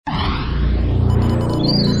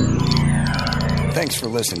Thanks for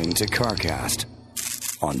listening to CarCast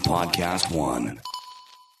on Podcast One.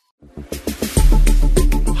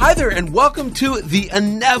 Hi there, and welcome to The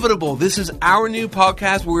Inevitable. This is our new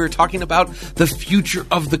podcast where we're talking about the future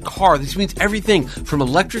of the car. This means everything from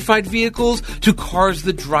electrified vehicles to cars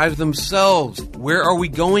that drive themselves. Where are we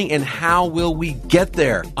going and how will we get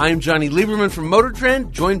there? I'm Johnny Lieberman from Motor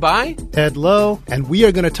Trend, joined by Ed Lowe, and we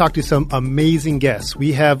are going to talk to some amazing guests.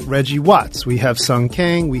 We have Reggie Watts, we have Sung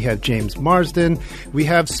Kang, we have James Marsden, we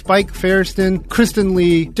have Spike Feresten, Kristen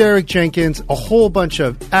Lee, Derek Jenkins, a whole bunch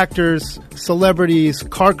of actors, celebrities,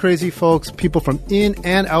 car crazy folks, people from in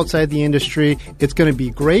and outside the industry. It's going to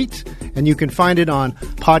be great, and you can find it on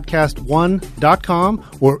podcastone.com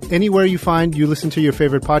or anywhere you listen to your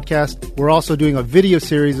favorite podcast. We're also doing a video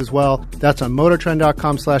series as well. That's on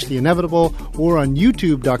motortrend.com/theinevitable or on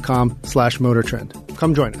youtube.com/motortrend.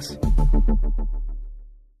 Come join us.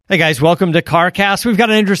 Hey guys, welcome to CarCast. We've got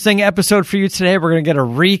an interesting episode for you today. We're going to get a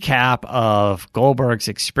recap of Goldberg's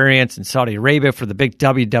experience in Saudi Arabia for the big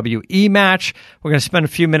WWE match. We're going to spend a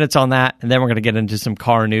few minutes on that, and then we're going to get into some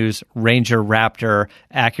car news, Ranger, Raptor,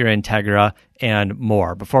 Acura Integra, and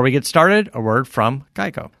more. Before we get started, a word from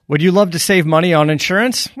Geico. Would you love to save money on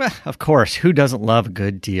insurance? Well, of course, who doesn't love a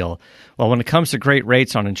good deal? Well, when it comes to great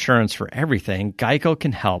rates on insurance for everything, Geico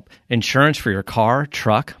can help. Insurance for your car,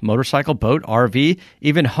 truck, motorcycle, boat, RV,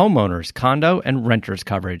 even homeowners, condo, and renters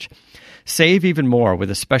coverage. Save even more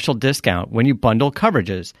with a special discount when you bundle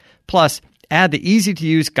coverages. Plus, add the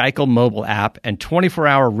easy-to-use Geico mobile app and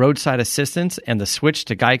 24-hour roadside assistance, and the switch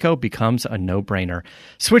to Geico becomes a no-brainer.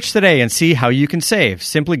 Switch today and see how you can save.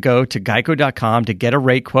 Simply go to geico.com to get a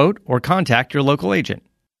rate quote or contact your local agent.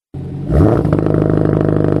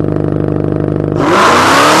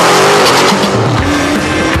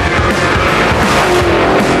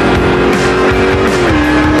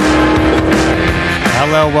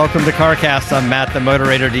 Hello, welcome to CarCast. I'm Matt, the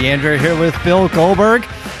Moderator DeAndre, here with Bill Goldberg.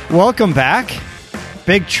 Welcome back.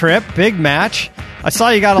 Big trip, big match. I saw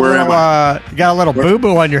you got a little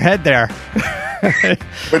boo-boo on your head there.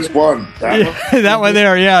 Which one? That one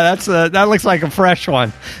there. Yeah, that looks like a fresh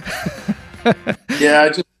one. Yeah, I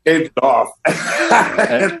just shaved it off.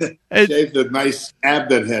 Shaved the nice scab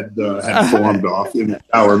that had formed off in the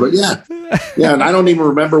shower. But yeah, and I don't even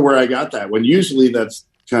remember where I got that one. Usually that's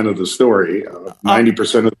kind of the story.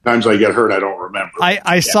 90% of the times I get hurt, I don't remember.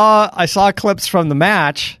 I saw clips from the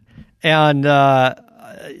match, and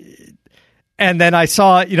then I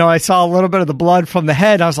saw a little bit of the blood from the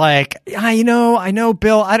head. I was like, I know,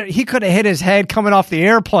 Bill. He could have hit his head coming off the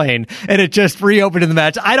airplane, and it just reopened in the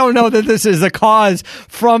match. I don't know that this is the cause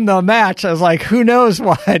from the match. I was like, who knows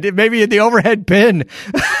what? Maybe in the overhead bin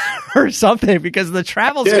or something, because of the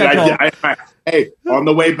travel schedule. Hey, on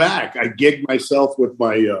the way back, I gigged myself with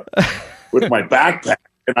my backpack,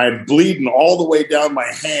 and I'm bleeding all the way down my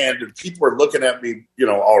hand, and people are looking at me,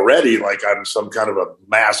 already like I'm some kind of a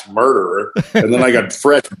mass murderer. And then I got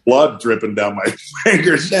fresh blood dripping down my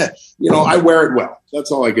fingers. Yeah, I wear it well.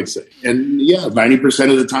 That's all I can say. And yeah,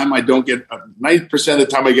 90% of the time I don't get. 90% of the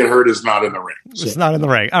time I get hurt is not in the ring. So. It's not in the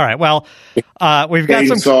ring. All right. Well, we've got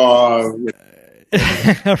some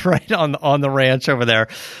right on the ranch over there.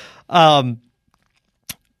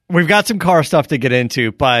 We've got some car stuff to get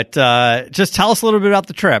into, but just tell us a little bit about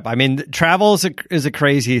the trip. I mean, travel is a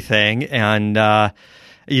crazy thing, and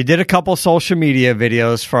you did a couple social media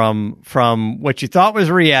videos from what you thought was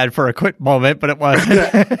Riyadh for a quick moment, but it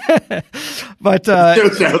wasn't. But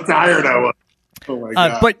so tired I was. Oh my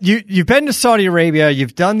God. But you've been to Saudi Arabia.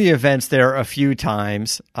 You've done the events there a few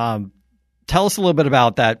times. Tell us a little bit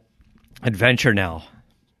about that adventure now.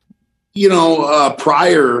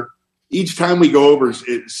 Prior. Each time we go over,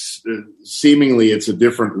 it's seemingly it's a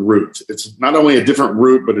different route. It's not only a different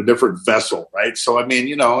route, but a different vessel, right? So, I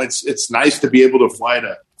mean, it's nice to be able to fly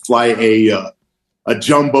a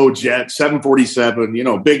jumbo jet,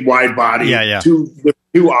 747, big wide body, yeah. two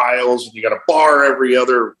aisles, and you got a bar every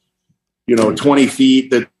other, 20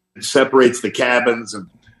 feet that separates the cabins, and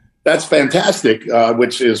that's fantastic.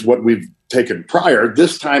 Which is what we've taken prior.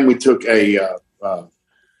 This time we took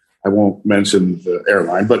I won't mention the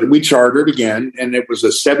airline, but we chartered again, and it was a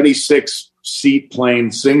 76-seat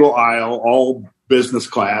plane, single aisle, all business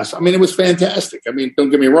class. I mean, it was fantastic. I mean,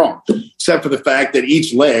 don't get me wrong, except for the fact that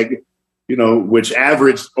each leg, which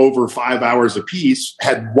averaged over 5 hours apiece,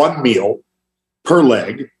 had one meal per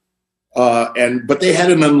leg, but they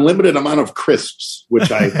had an unlimited amount of crisps,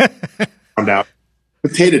 which I found out,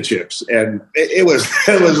 potato chips, and it was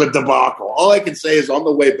a debacle. All I can say is on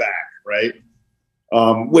the way back, right?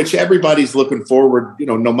 which everybody's looking forward,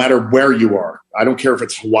 no matter where you are. I don't care if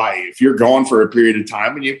it's Hawaii. If you're gone for a period of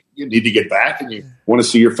time and you need to get back and you want to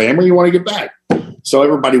see your family, you want to get back. So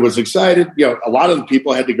everybody was excited. A lot of the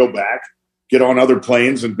people had to go back, get on other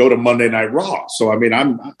planes and go to Monday Night Raw. So, I mean,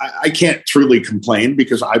 I can't truly complain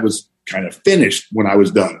because I was kind of finished when I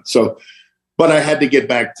was done. So, but I had to get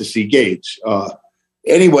back to see Gage.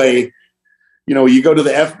 Anyway, you go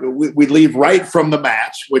to we leave right from the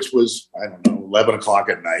match, which was, 11 o'clock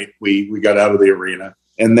at night. We got out of the arena.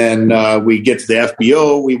 And then we get to the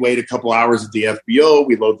FBO. We wait a couple hours at the FBO.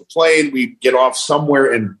 We load the plane. We get off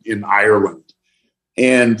somewhere in Ireland.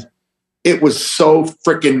 And it was so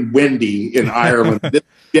freaking windy in Ireland. This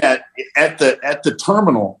jet at the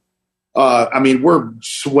terminal, we're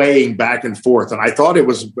swaying back and forth. And I thought it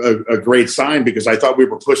was a great sign because I thought we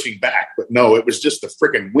were pushing back. But no, it was just the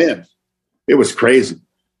freaking wind. It was crazy.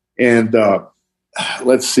 And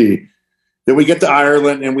let's see. Then we get to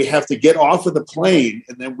Ireland and we have to get off of the plane.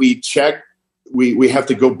 And then we check. We have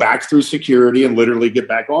to go back through security and literally get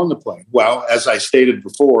back on the plane. Well, as I stated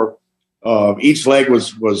before, each leg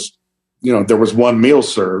was there was one meal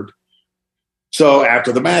served. So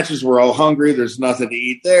after the matches, we're all hungry. There's nothing to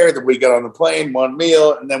eat there. Then we got on the plane, one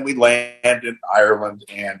meal, and then we land in Ireland.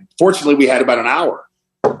 And fortunately, we had about an hour.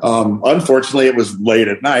 Unfortunately, it was late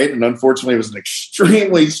at night, and unfortunately, it was an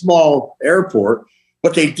extremely small airport.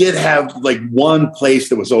 But they did have like one place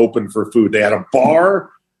that was open for food. They had a bar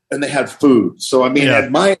and they had food. So I mean,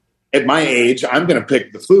 at my age, I'm going to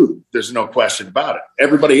pick the food. There's no question about it.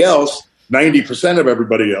 Everybody else, 90% of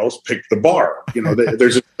everybody else, picked the bar.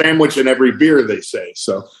 There's a sandwich in every beer, they say.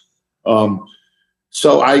 So,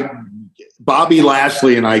 Bobby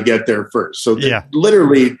Lashley and I get there first. So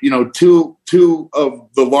literally, two of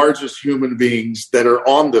the largest human beings that are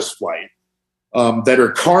on this flight, that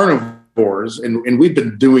are carnivores, and we've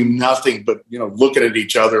been doing nothing but, looking at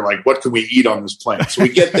each other like, what can we eat on this plane? So we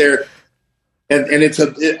get there. And it's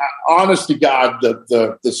honest to God,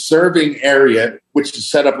 the serving area, which is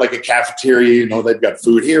set up like a cafeteria, they've got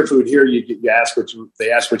food here. You ask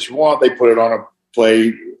they ask what you want. They put it on a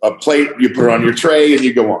plate, you put it on your tray and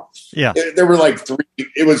you go on. Yeah. There were like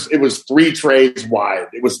it was 3 trays wide.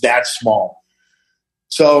 It was that small.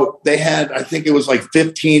 So they had, I think it was like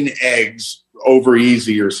 15 eggs over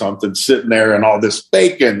easy or something sitting there and all this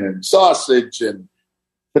bacon and sausage and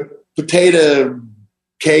potato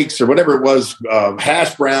cakes or whatever it was,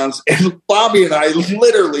 hash browns, and Bobby and I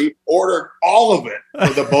literally ordered all of it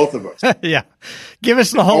for the both of us. Yeah. Give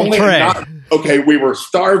us the whole tray. We were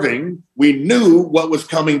starving. We knew what was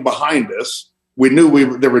coming behind us. We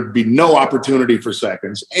knew there would be no opportunity for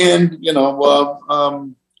seconds. And,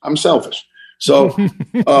 I'm selfish. So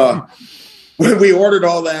when we ordered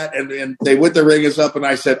all that and they went to ring us up and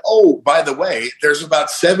I said, oh, by the way, there's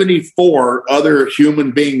about 74 other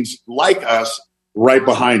human beings like us right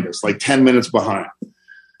behind us, like 10 minutes behind.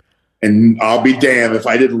 And I'll be damned if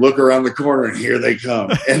I didn't look around the corner and here they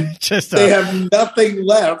come. And they have nothing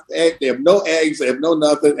left. They have no eggs. They have no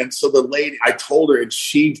nothing. And so the lady, I told her, and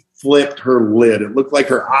she flipped her lid. It looked like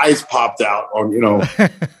her eyes popped out on,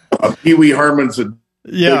 Pee Wee Herman's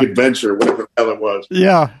Big Adventure, whatever the hell it was.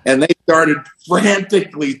 Yeah. And they started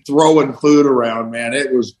frantically throwing food around, man.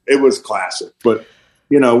 It was classic. But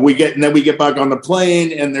we get back on the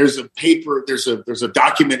plane and there's a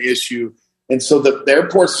document issue. And so the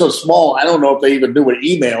airport's so small, I don't know if they even knew what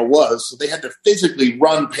email was. So they had to physically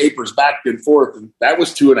run papers back and forth. And that was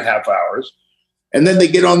 2.5 hours. And then they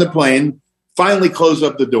get on the plane, finally close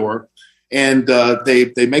up the door. And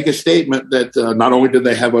they make a statement that not only did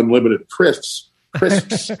they have unlimited crisps.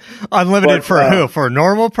 Unlimited for who? For a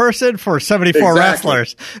normal person? For 74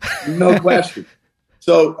 wrestlers? No question.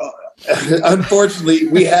 So unfortunately,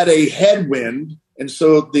 we had a headwind, and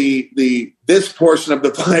so this portion of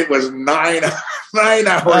the flight was 9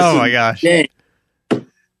 hours. Oh my gosh! Game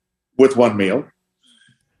with one meal,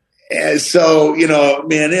 and so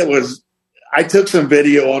man, it was. I took some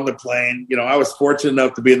video on the plane. I was fortunate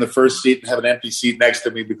enough to be in the first seat and have an empty seat next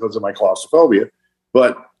to me because of my claustrophobia.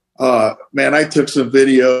 But man, I took some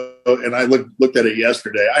video. And I looked at it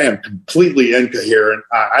yesterday. I am completely incoherent.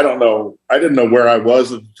 I don't know. I didn't know where I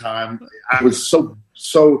was at the time. I was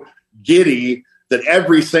so giddy that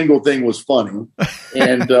every single thing was funny.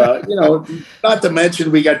 And, not to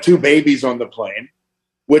mention we got 2 babies on the plane,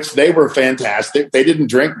 which they were fantastic. They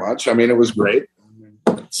didn't drink much. I mean, it was great.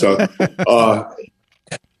 So,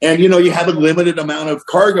 and, you have a limited amount of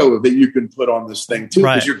cargo that you can put on this thing, too,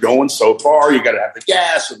 because you're going so far. You got to have the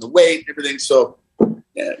gas and the weight and everything. So,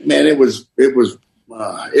 man, it was.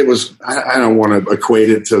 I don't want to equate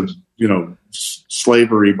it to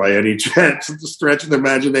slavery by any stretch of the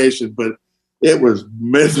imagination, but It was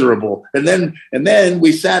miserable. And then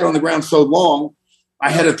we sat on the ground so long, I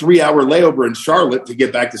had a 3-hour layover in Charlotte to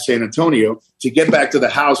get back to San Antonio, to get back to the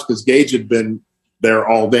house because Gage had been there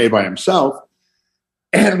all day by himself.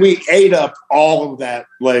 And we ate up all of that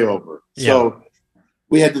layover. Yeah. So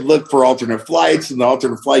we had to look for alternate flights, and the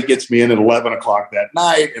alternate flight gets me in at 11 o'clock that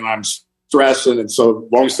night, and I'm stressing. And so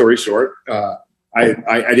long story short, I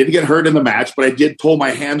didn't get hurt in the match, but I did pull my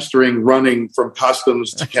hamstring running from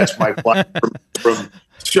customs to catch my flight from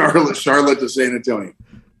Charlotte to San Antonio.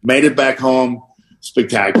 Made it back home.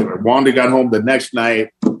 Spectacular. Wanda got home the next night.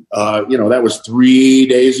 That was 3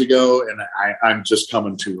 days ago, and I'm just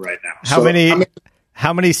coming to right now.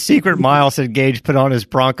 How many secret miles did Gage put on his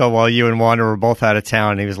Bronco while you and Wanda were both out of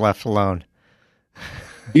town and he was left alone?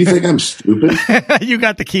 Do you think I'm stupid? You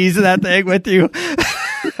got the keys to that thing with you?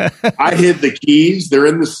 I hid the keys. They're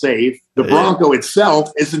in the safe. The Bronco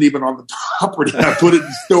itself isn't even on the property. I put it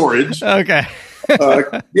in storage. Okay.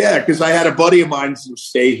 Because I had a buddy of mine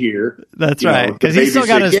stay here. That's right. Because he still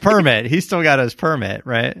got his permit. He still got his permit,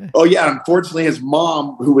 right? Oh, yeah. Unfortunately, his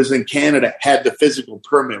mom, who was in Canada, had the physical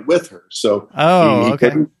permit with her. So he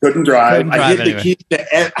couldn't drive. I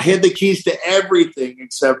hid the keys to everything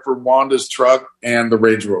except for Wanda's truck and the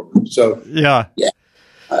Range Rover. So, yeah,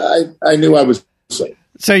 I knew I was safe.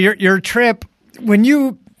 So your trip, when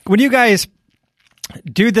you guys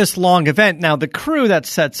do this long event, now the crew that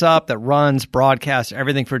sets up, that runs, broadcasts,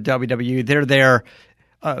 everything for WWE, they're there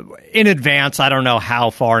in advance. I don't know how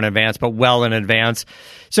far in advance, but well in advance.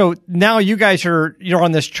 So now you guys you're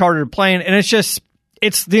on this chartered plane, and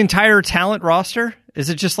it's the entire talent roster. Is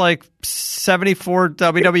it just like 74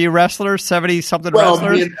 WWE wrestlers, 70 something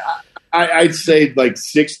wrestlers? I'd say like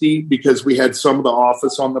 60 because we had some of the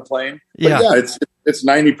office on the plane. But it's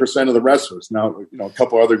 90% of the wrestlers. Now, a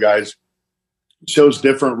couple other guys chose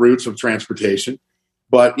different routes of transportation,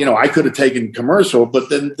 but I could have taken commercial, but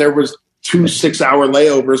then there was 2 6-hour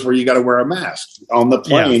layovers where you got to wear a mask on the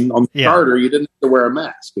plane. On the charter. You didn't have to wear a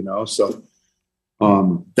mask, so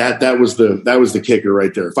that was the kicker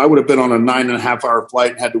right there. If I would have been on a 9.5-hour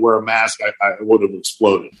flight and had to wear a mask, I would have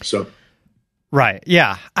exploded. So right,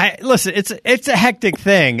 yeah. Listen, it's a hectic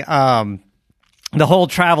thing. The whole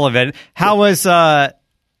travel event. How's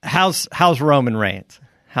Roman Reigns?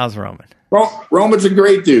 How's Roman? Well, Roman's a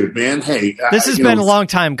great dude, man. Hey, this has been a long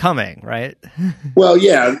time coming, right? Well,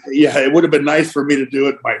 yeah. It would have been nice for me to do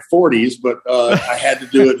it in my 40s, but I had to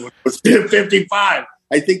do it when I was 55.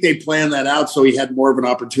 I think they planned that out so he had more of an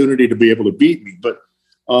opportunity to be able to beat me. But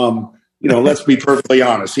let's be perfectly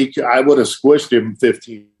honest. I would have squished him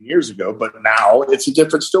 15 years ago, but now it's a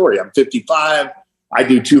different story. I'm 55. I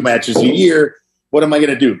do 2 matches a year. What am I going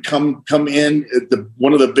to do? Come in at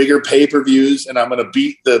one of the bigger pay-per-views, and I'm going to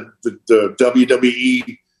beat the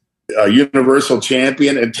WWE Universal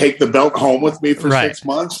Champion and take the belt home with me for 6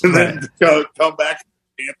 months, and then come back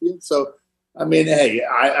champion. So, I mean, hey,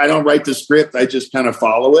 I don't write the script. I just kind of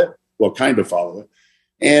follow it. Well, kind of follow it.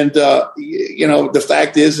 And the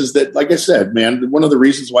fact is that, like I said, man, one of the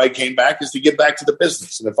reasons why I came back is to get back to the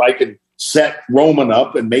business. And if I can set Roman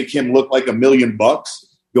up and make him look like $1 million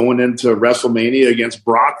going into WrestleMania against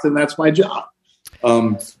Brock, then that's my job.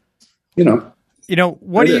 What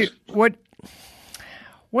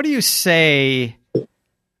do you say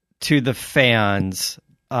to the fans?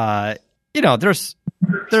 There's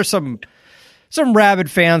some rabid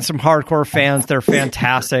fans, some hardcore fans. They're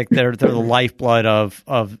fantastic. They're the lifeblood of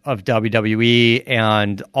WWE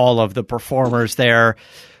and all of the performers there.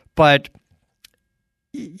 But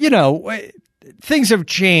things have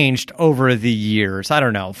changed over the years. I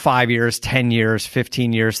don't know, 5 years, 10 years,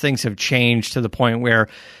 15 years. Things have changed to the point where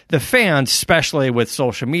the fans, especially with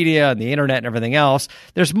social media and the internet and everything else,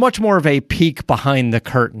 there's much more of a peek behind the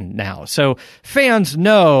curtain now. So fans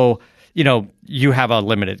know, you have a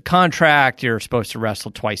limited contract. You're supposed to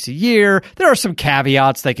wrestle twice a year. There are some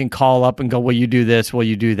caveats. They can call up and go, will you do this? Will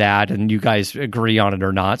you do that? And you guys agree on it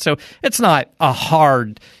or not. So it's not a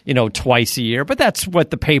hard, twice a year, but that's what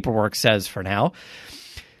the paperwork says for now.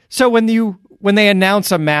 So when they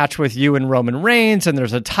announce a match with you and Roman Reigns and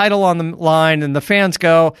there's a title on the line and the fans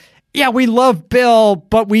go, yeah, we love Bill,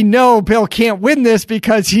 but we know Bill can't win this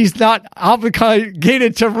because he's not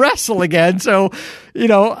obligated to wrestle again. So,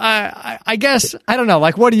 I guess, I don't know,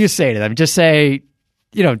 like, what do you say to them? Just say,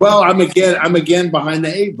 Well, I'm again behind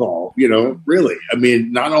the 8 ball, really. I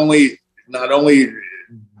mean, not only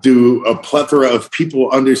do a plethora of people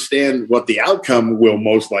understand what the outcome will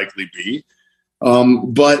most likely be,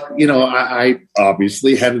 but I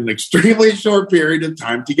obviously had an extremely short period of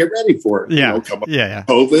time to get ready for it.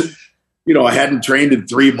 COVID. I hadn't trained in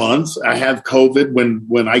 3 months. I have COVID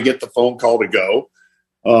when I get the phone call to go.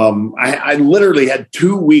 I literally had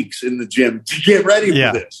 2 weeks in the gym to get ready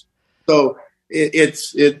for this. So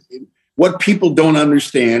it's what people don't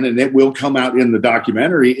understand, and it will come out in the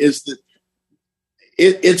documentary, is that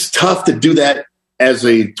it's tough to do that as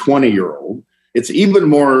a 20-year-old. It's even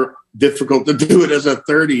more difficult to do it as a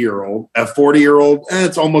 30-year-old, a 40-year-old.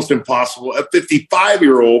 It's almost impossible. A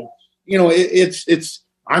 55-year-old,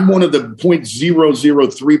 I'm one of the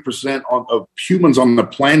 0.003% of humans on the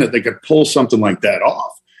planet that could pull something like that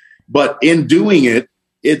off. But in doing it,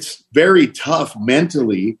 it's very tough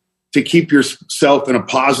mentally to keep yourself in a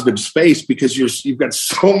positive space because you've got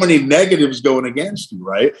so many negatives going against you,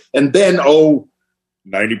 right? And then,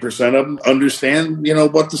 90% of them understand,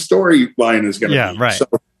 what the storyline is going to be. Right. So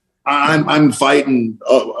I'm fighting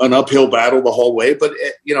an uphill battle the whole way. But,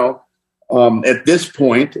 at this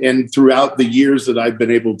point and throughout the years that I've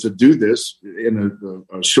been able to do this in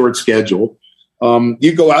a short schedule,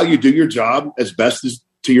 you go out, you do your job as best as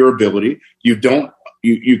to your ability. You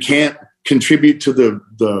can't contribute to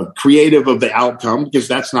the creative of the outcome because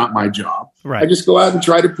that's not my job. Right. I just go out and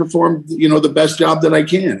try to perform, the best job that I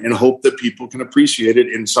can and hope that people can appreciate it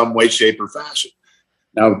in some way, shape, or fashion.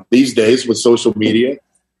 Now, these days with social media,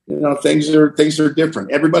 things are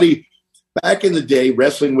different. Everybody, back in the day,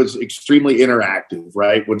 wrestling was extremely interactive,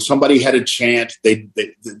 right? When somebody had a chant,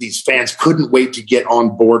 these fans couldn't wait to get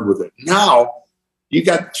on board with it. Now, you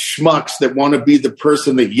got schmucks that want to be the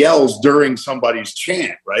person that yells during somebody's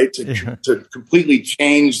chant, right? To completely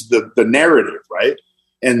change the narrative, right?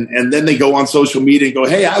 And then they go on social media and go,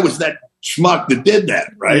 hey, I was that schmuck that did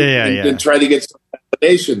that, right? And try to get some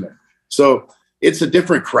validation there. So it's a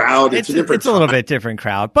different crowd. It's a little bit different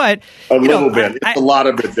crowd, but a little bit. It's a lot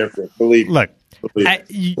of it different, believe me. Look,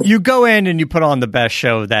 you go in and you put on the best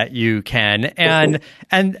show that you can, and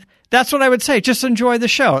that's what I would say. Just enjoy the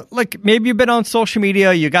show. Like, maybe you've been on social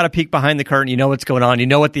media, you got a peek behind the curtain, you know what's going on, you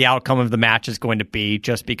know what the outcome of the match is going to be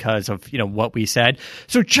just because of, what we said.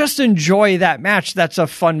 So just enjoy that match. That's a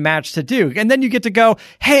fun match to do. And then you get to go,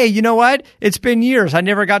 hey, you know what? It's been years. I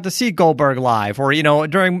never got to see Goldberg live, or,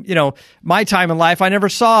 during, my time in life, I never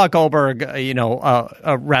saw Goldberg,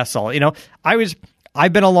 wrestle.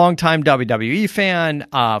 I've been a long-time WWE fan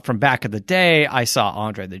from back in the day. I saw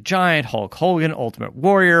Andre the Giant, Hulk Hogan, Ultimate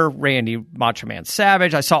Warrior, Randy Macho Man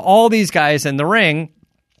Savage. I saw all these guys in the ring.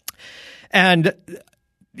 And,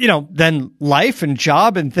 then life and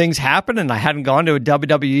job and things happen, and I hadn't gone to a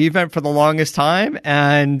WWE event for the longest time.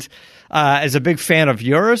 And as a big fan of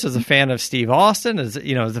yours, as a fan of Steve Austin, as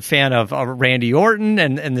a fan of Randy Orton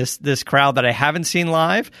and this crowd that I haven't seen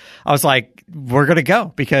live, I was like, we're going to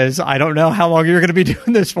go because I don't know how long you're going to be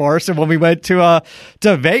doing this for. So when we went to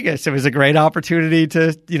Vegas, it was a great opportunity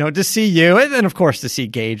to see you. And then, of course, to see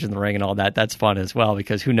Gage in the ring and all that. That's fun as well,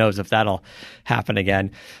 because who knows if that'll happen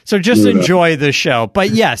again. So just enjoy the show. But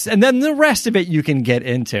yes, and then the rest of it you can get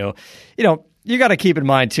into. You got to keep in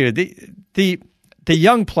mind, too, the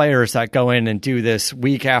young players that go in and do this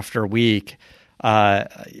week after week, they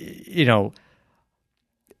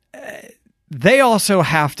also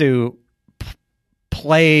have to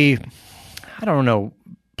play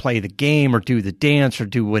the game or do the dance or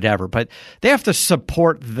do whatever, but they have to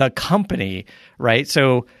support the company, right?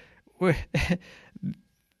 So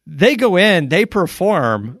they go in, they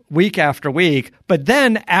perform week after week, but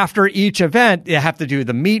then after each event, they have to do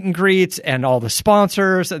the meet and greets and all the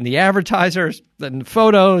sponsors and the advertisers and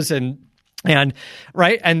photos and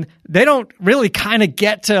right. And they don't really kind of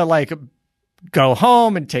get to go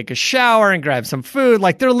home and take a shower and grab some food.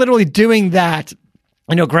 Like, they're literally doing that,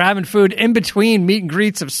 grabbing food in between meet and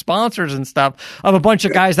greets of sponsors and stuff, of a bunch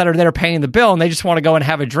of guys that are there paying the bill, and they just want to go and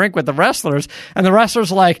have a drink with the wrestlers. And the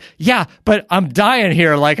wrestlers are like, yeah, but I'm dying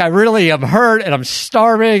here. Like, I really am hurt and I'm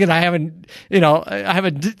starving and I haven't,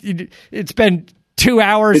 it's been 2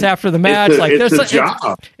 hours after the match. It's a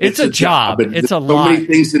job. It's a job. It's a lot. So many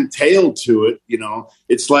things entailed to it.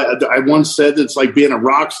 It's like, I once said, it's like being a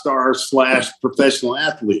rock star / professional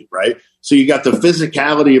athlete, right? So you got the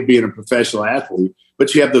physicality of being a professional athlete,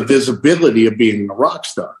 but you have the visibility of being a rock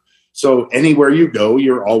star. So anywhere you go,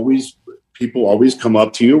 people always come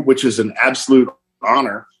up to you, which is an absolute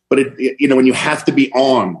honor. But when you have to be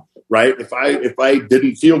on, right? If I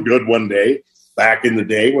didn't feel good one day, back in the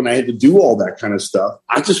day when I had to do all that kind of stuff,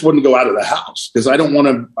 I just wouldn't go out of the house because I don't want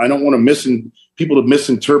to people to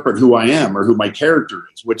misinterpret who I am or who my character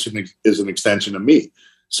is, which is an extension of me.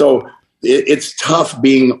 So it's tough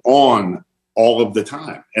being on all of the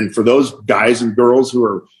time. And for those guys and girls who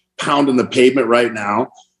are pounding the pavement right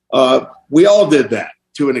now, we all did that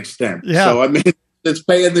to an extent. Yeah. So, it's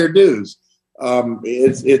paying their dues.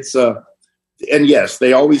 and yes,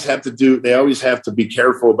 they always have to be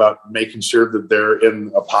careful about making sure that they're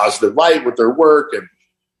in a positive light with their work. And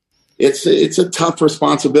it's a tough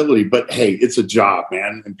responsibility, but hey, it's a job,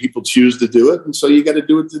 man. And people choose to do it. And so you got to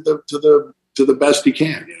do it to the best you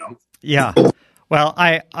can, you know? Yeah. Well,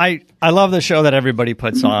 I love the show that everybody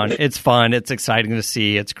puts on. It's fun. It's exciting to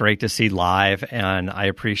see. It's great to see live. And I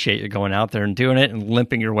appreciate you going out there and doing it and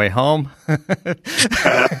limping your way home. And,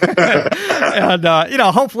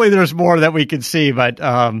 hopefully there's more that we can see. But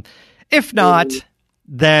if not,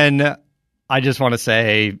 then I just want to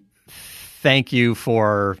say thank you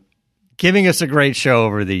for giving us a great show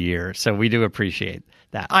over the years. So we do appreciate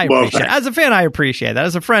that. I appreciate it. As a fan, I appreciate that.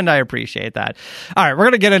 As a friend, I appreciate that. All right, we're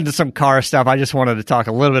going to get into some car stuff. I just wanted to talk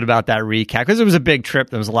a little bit about that recap because it was a big trip.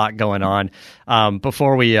 There was a lot going on.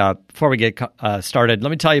 Before we get started, let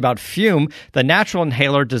me tell you about Fume, the natural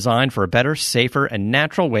inhaler designed for a better, safer, and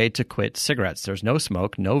natural way to quit cigarettes. There's no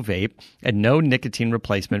smoke, no vape, and no nicotine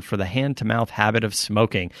replacement for the hand-to-mouth habit of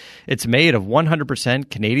smoking. It's made of 100%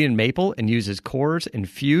 Canadian maple and uses cores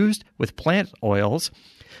infused with plant oils,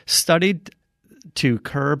 studied to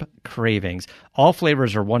curb cravings. All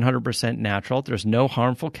flavors are 100% natural. There's no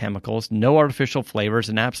harmful chemicals, no artificial flavors,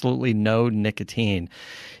 and absolutely no nicotine.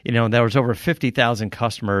 There was over 50,000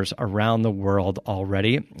 customers around the world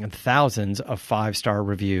already and thousands of 5-star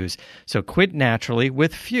reviews. So quit naturally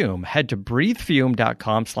with Fume. Head to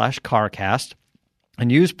breathefume.com/CarCast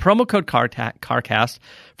and use promo code CarCast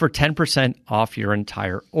for 10% off your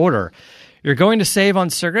entire order. You're going to save on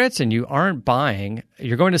cigarettes and you aren't buying.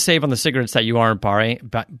 You're going to save on the cigarettes that you aren't buying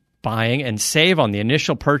and save on the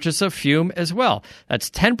initial purchase of Fume as well. That's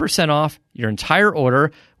 10% off your entire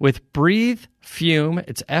order with Breathe Fume.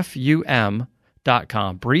 It's FUM.com.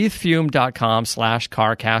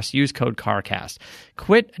 breathefume.com/CarCast. Use code CarCast.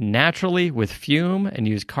 Quit naturally with Fume and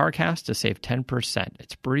use CarCast to save 10%.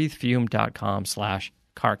 It's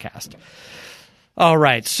breathefume.com/CarCast. All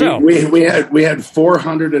right, so we had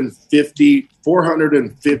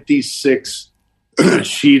 456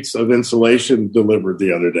 sheets of insulation delivered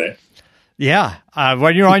the other day. Yeah,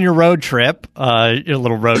 when you're on your road trip,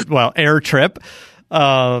 air trip,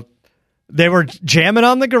 they were jamming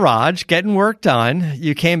on the garage, getting work done.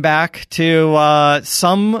 You came back to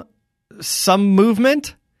some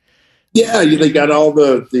movement. Yeah, they got all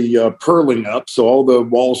the purling up, so all the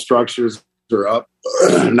wall structures are up.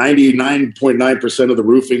 99.9% of the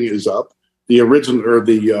roofing is up. The original or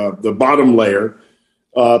the bottom layer,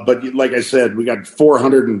 but like I said, we got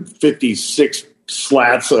 456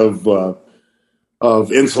 slats of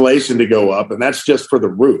insulation to go up, and that's just for the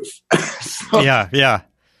roof. So yeah.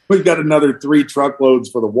 We've got another 3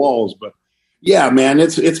 truckloads for the walls, but yeah, man,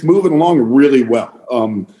 it's moving along really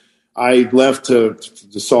well. I left to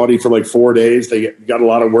Saudi for like 4 days. They got a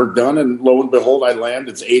lot of work done, and lo and behold, I land.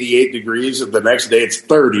 It's 88 degrees, and the next day it's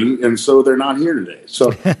 30, and so they're not here today.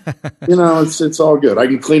 So, it's all good. I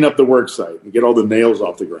can clean up the work site and get all the nails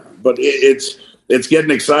off the ground. But it's getting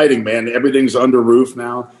exciting, man. Everything's under roof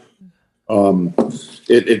now.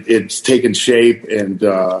 It's taken shape, and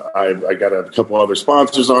I got a couple other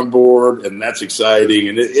sponsors on board, and that's exciting.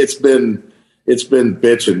 And it's been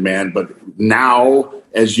bitching, man. But now,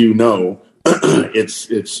 as you know,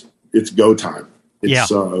 it's go time.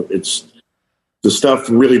 It's the stuff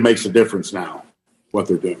really makes a difference now. What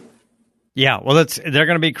they're doing. Yeah, well, they're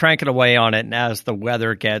going to be cranking away on it, and as the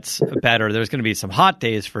weather gets better, there's going to be some hot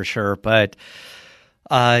days for sure. But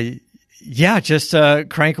just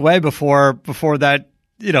crank away before that.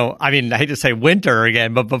 I hate to say winter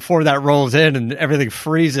again, but before that rolls in and everything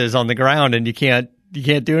freezes on the ground and you can't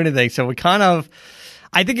do anything. So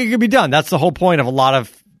I think it could be done. That's the whole point of a lot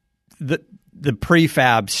of the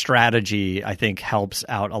prefab strategy. I think helps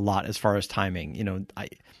out a lot as far as timing.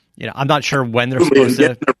 I'm not sure when they're supposed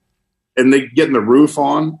to. And they getting the roof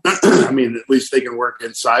on. At least they can work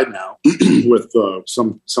inside now with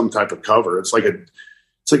some type of cover. It's like a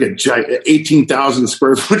giant 18,000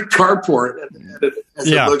 square foot carport. As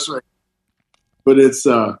it looks like, but it's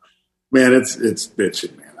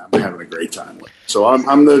bitching, man. I'm having a great time with it. So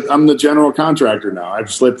I'm the general contractor now.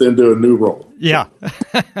 I've slipped into a new role. Yeah.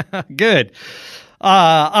 Good.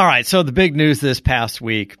 All right. So the big news this past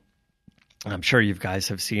week, I'm sure you guys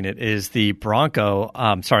have seen it, is the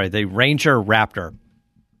the Ranger Raptor.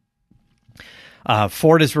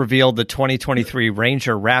 Ford has revealed the 2023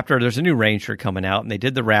 Ranger Raptor. There's a new Ranger coming out, and they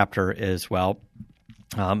did the Raptor as well.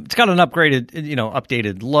 It's got an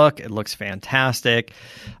updated look. It looks fantastic.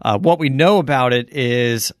 What we know about it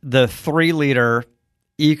is the 3-liter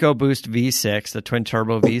EcoBoost V6, the twin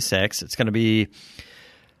turbo V6. It's going to be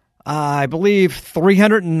I believe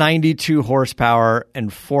 392 horsepower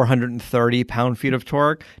and 430 pound-feet of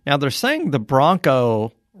torque. Now, they're saying the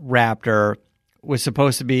Bronco Raptor was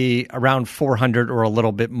supposed to be around 400 or a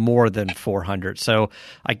little bit more than 400. So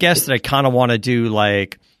I guess they kind of want to do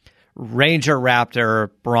like Ranger Raptor,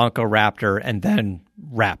 Bronco Raptor, and then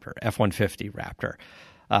Raptor, F-150 Raptor.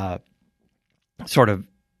 Sort of,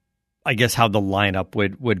 I guess, how the lineup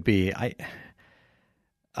would be.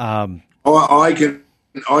 All I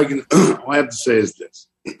have to say is this.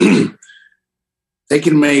 They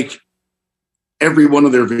can make every one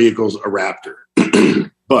of their vehicles a Raptor,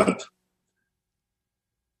 but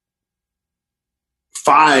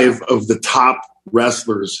 5 of the top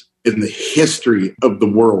wrestlers in the history of the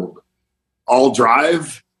world all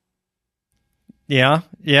drive. Yeah.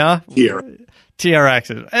 Here.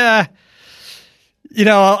 TRXs. I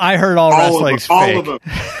heard all wrestling's fake. All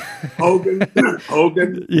of them.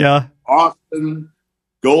 Hogan. Yeah. Austin.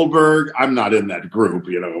 Goldberg, I'm not in that group,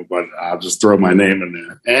 but I'll just throw my name in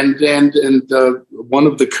there. And one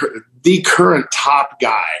of the current top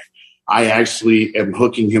guy, I actually am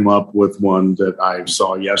hooking him up with one that I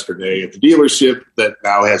saw yesterday at the dealership that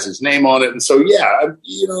now has his name on it. And so,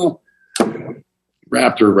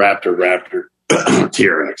 Raptor,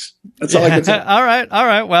 TRX. That's all I can say. All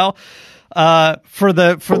right. Well, for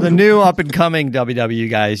the new up and coming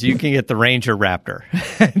WWE guys, you can get the Ranger Raptor.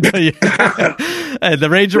 The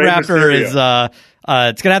Ranger Raptor is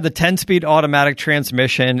it's gonna have the 10-speed automatic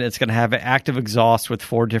transmission. It's gonna have active exhaust with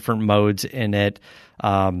 4 different modes in it,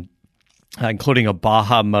 including a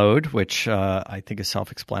Baja mode, which I think is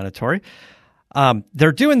self-explanatory.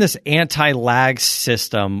 They're doing this anti-lag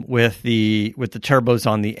system with the turbos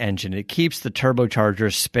on the engine. It keeps the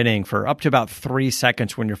turbochargers spinning for up to about 3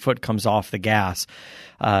 seconds when your foot comes off the gas.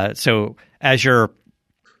 So as you're,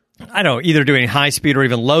 either doing high speed or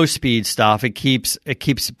even low speed stuff, it keeps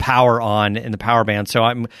power on in the power band. So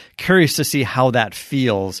I'm curious to see how that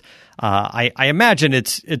feels. I imagine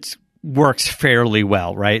it's works fairly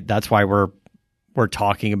well, right? That's why we're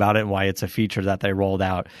talking about it and why it's a feature that they rolled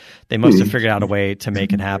out. They must have figured out a way to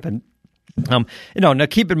make it happen. Now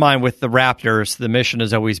keep in mind with the Raptors, the mission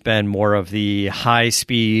has always been more of the high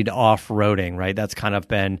speed off-roading, right? That's kind of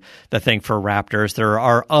been the thing for Raptors. There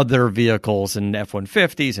are other vehicles in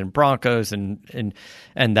F-150s and Broncos and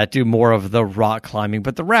that do more of the rock climbing,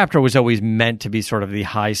 but the Raptor was always meant to be sort of the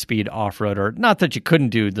high speed off-roader. Not that you couldn't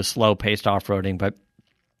do the slow paced off-roading, but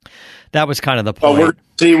that was kind of the point. Well, we're going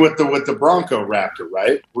to see with the Bronco Raptor,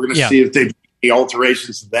 right? We're going to see if they do the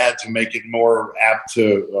alterations to that to make it more apt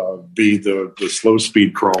to be the slow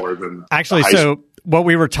speed crawler than actually. So what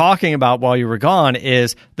we were talking about while you were gone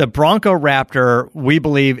is the Bronco Raptor. We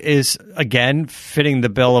believe is again fitting the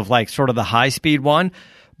bill of like sort of the high speed one,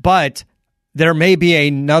 but there may be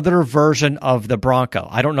another version of the Bronco.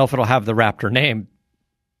 I don't know if it'll have the Raptor name,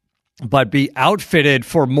 but be outfitted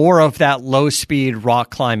for more of that low-speed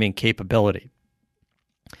rock climbing capability,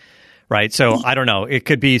 right? So I don't know. It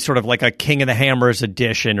could be sort of like a King of the Hammers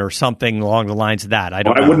edition or something along the lines of that. I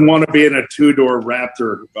wouldn't want to be in a 2-door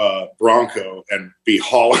Raptor Bronco and be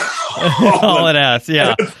hauling ass,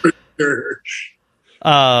 yeah. For sure.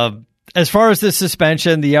 As far as the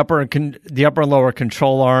suspension, the upper and lower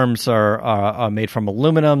control arms are made from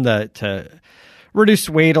aluminum to reduced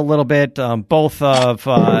weight a little bit. Both of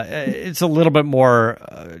it's a little more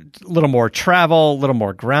travel, a little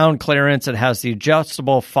more ground clearance. It has the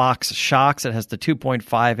adjustable Fox shocks. It has the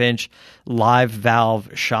 2.5-inch live valve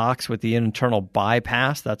shocks with the internal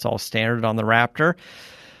bypass. That's all standard on the Raptor.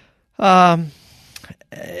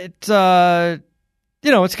 It's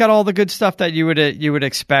got all the good stuff that you would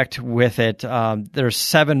expect with it. There's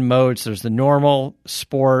 7 modes. There's the normal,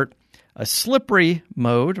 sport, a slippery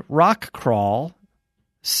mode, rock crawl,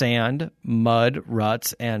 sand, mud,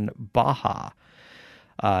 ruts, and Baja.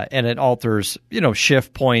 And it alters,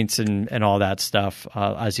 shift points and all that stuff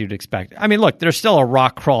as you'd expect. I mean, look, there's still a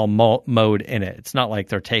rock crawl mode in it. It's not like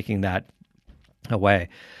they're taking that away.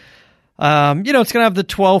 It's going to have the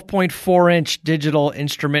 12.4-inch digital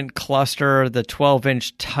instrument cluster, the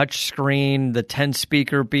 12-inch touch screen, the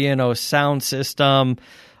 10-speaker B&O sound system.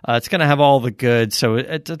 It's going to have all the goods, so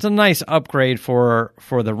it's a nice upgrade for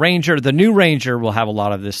the Ranger. The new Ranger will have a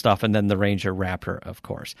lot of this stuff, and then the Ranger Raptor, of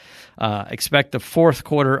course. Expect the fourth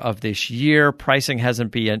quarter of this year. Pricing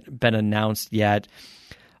hasn't been announced yet,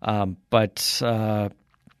 but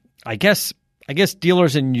I guess I guess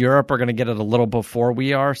dealers in Europe are going to get it a little before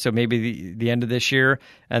we are, so maybe the end of this year,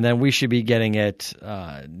 and then we should be getting it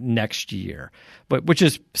next year. But which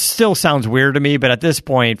is still sounds weird to me. But at this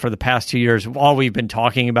point, for the past 2 years, all we've been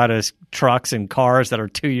talking about is trucks and cars that are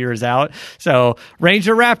 2 years out. So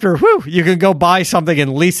Ranger Raptor, you can go buy something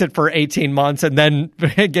and lease it for 18 months, and then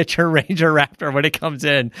get your Ranger Raptor when it comes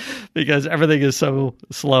in, because everything is so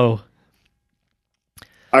slow.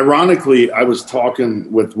 Ironically, I was talking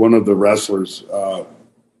with one of the wrestlers,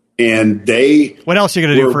 and they... What else are you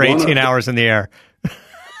going to do for 18 hours in the air?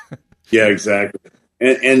 Yeah, exactly.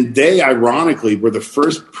 And they, ironically, were the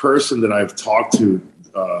first person that I've talked to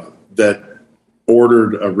that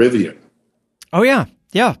ordered a Rivian. Oh, yeah.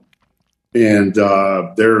 Yeah. And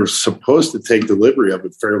they're supposed to take delivery of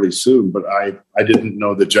it fairly soon, but I didn't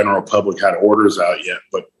know the general public had orders out yet.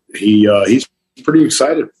 But he's pretty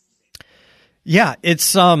excited. Yeah,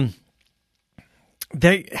 it's I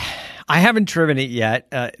haven't driven it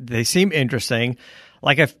yet. They seem interesting.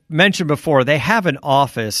 Like I've mentioned before, they have an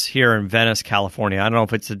office here in Venice, California. I don't know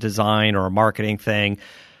if it's a design or a marketing thing.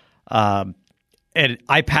 And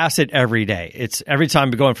I pass it every day. It's every time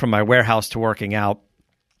I'm going from my warehouse to working out,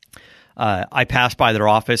 I pass by their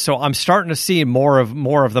office. So I'm starting to see more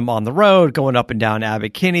of them on the road, going up and down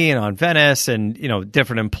Abbot Kinney and on Venice, and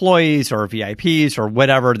different employees or VIPs or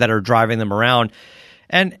whatever that are driving them around.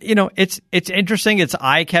 And it's interesting. It's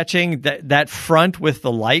eye catching that front with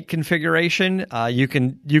the light configuration. You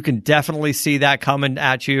can definitely see that coming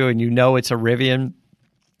at you, and it's a Rivian.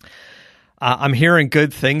 I'm hearing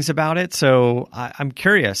good things about it, so I'm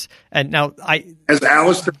curious. And now, has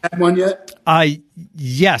Alistair had one yet?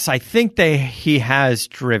 Yes, I think he has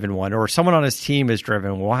driven one, or someone on his team has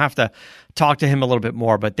driven one. We'll have to talk to him a little bit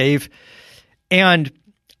more, but and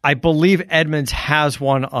I believe Edmunds has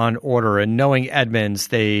one on order, and knowing Edmunds,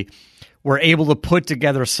 they were able to put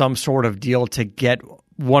together some sort of deal to get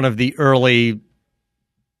one of the early,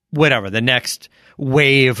 the next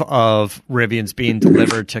wave of Rivians being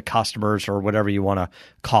delivered to customers, or whatever you want to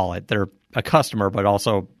call it. They're a customer, but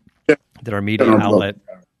also they're a media outlet.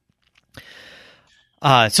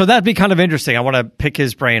 So that'd be kind of interesting. I want to pick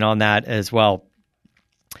his brain on that as well.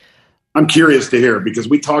 I'm curious to hear, because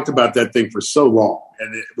we talked about that thing for so long,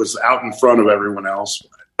 and it was out in front of everyone else,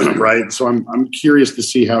 right? So I'm curious to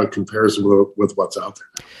see how it compares with what's out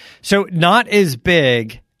there. So not as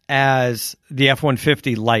big as the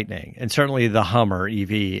F-150 Lightning, and certainly the Hummer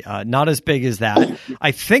EV. Not as big as that.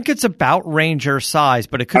 I think it's about Ranger size,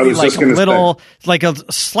 but it could be like a little, like a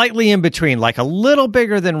slightly in between, like a little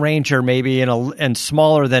bigger than Ranger maybe, and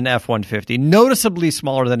smaller than F-150, noticeably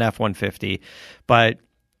smaller than F-150, but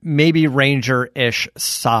maybe Ranger-ish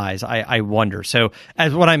size, I wonder. So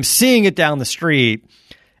as when I'm seeing it down the street,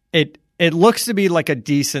 it looks to be like a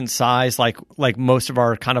decent size, like most of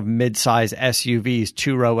our kind of mid-size SUVs,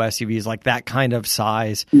 two-row SUVs, like that kind of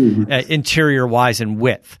size, interior-wise and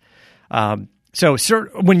width. So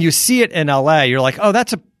when you see it in LA, you're like, oh,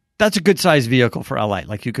 that's a good-sized vehicle for LA.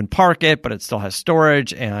 Like you can park it, but it still has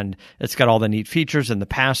storage, and it's got all the neat features and the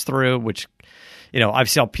pass-through, which I've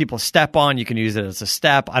seen people step on. You can use it as a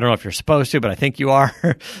step. I don't know if you're supposed to, but I think you are.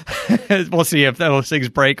 We'll see if those things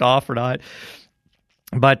break off or not.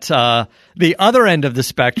 But the other end of the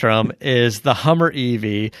spectrum is the Hummer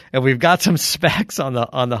EV, and we've got some specs on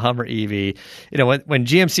the Hummer EV. When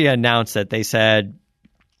GMC announced it, they said,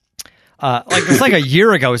 it's like a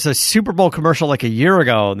year ago. It's a Super Bowl commercial like a year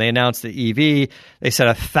ago, and they announced the EV. They said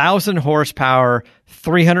 1,000 horsepower,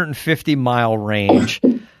 350 mile range.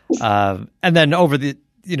 And then over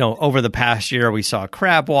the past year, we saw a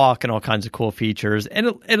crab walk and all kinds of cool features, and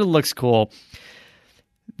it looks cool.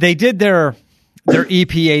 They did their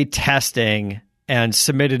EPA testing and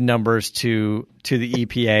submitted numbers to the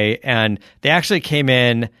EPA, and they actually came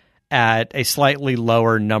in at a slightly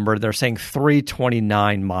lower number. They're saying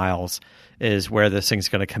 329 miles is where this thing's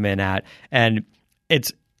going to come in at, and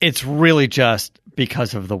it's really just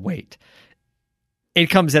because of the weight. It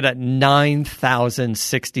comes in at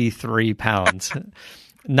 9,063 pounds.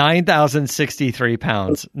 9,063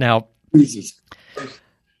 pounds. Now, Jesus.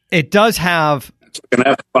 It does have... It's like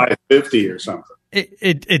an F-550 or something.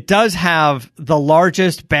 It does have the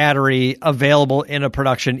largest battery available in a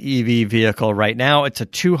production EV vehicle right now. It's a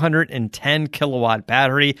 210 kilowatt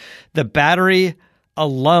battery. The battery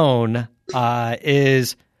alone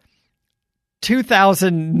is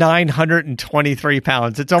 2,923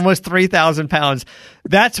 pounds. It's almost 3,000 pounds.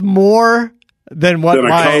 That's more than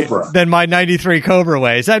my 93 Cobra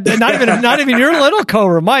weighs. Not even your little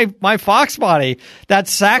Cobra. My Fox body, that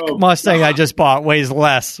Sac Mustang I just bought, weighs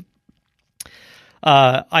less.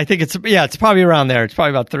 I think it's probably around there. It's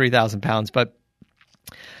probably about 3,000 pounds. But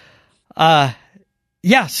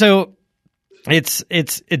Yeah, so it's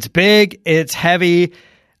big, it's heavy.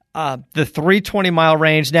 The 320-mile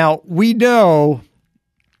range. Now, we know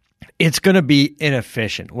it's going to be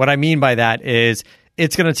inefficient. What I mean by that is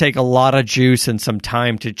it's going to take a lot of juice and some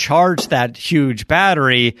time to charge that huge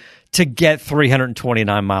battery to get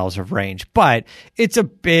 329 miles of range. But it's a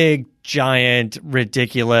big, giant,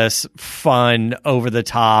 ridiculous, fun,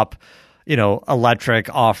 over-the-top, electric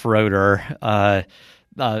off-roader.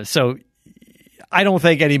 So I don't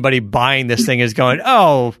think anybody buying this thing is going,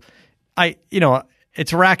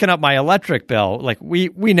 it's racking up my electric bill. Like we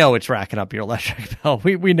know it's racking up your electric bill.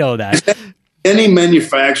 We know that. Any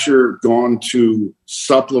manufacturer gone to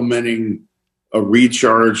supplementing a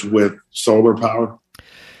recharge with solar power?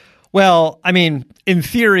 Well, I mean, in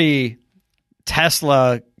theory,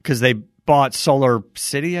 Tesla, because they bought Solar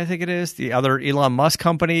City, I think it is, the other Elon Musk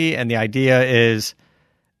company, and the idea is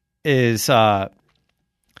to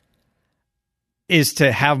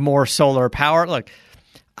have more solar power. Look,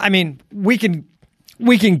 I mean, we can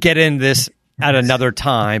get in this at another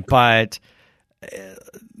time, but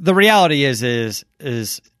the reality is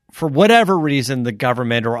for whatever reason, the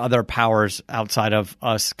government or other powers outside of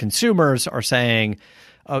us consumers are saying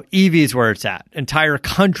EV is where it's at. Entire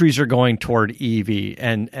countries are going toward EV,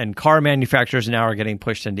 and car manufacturers now are getting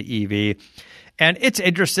pushed into EV. And it's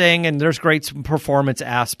interesting, and there's great performance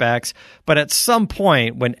aspects, but at some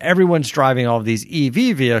point when everyone's driving all of these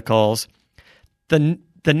EV vehicles, the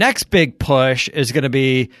next big push is going to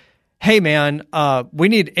be, hey, man, we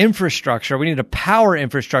need infrastructure. We need a power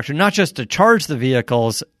infrastructure, not just to charge the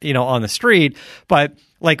vehicles, on the street, but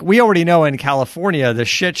like we already know in California, the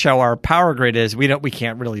shit show our power grid is. We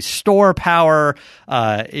can't really store power.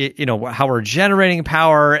 How we're generating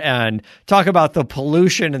power, and talk about the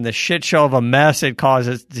pollution and the shit show of a mess it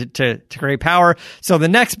causes to create power. So the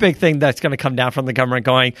next big thing that's going to come down from the government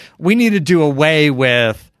going, we need to do away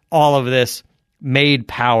with all of this made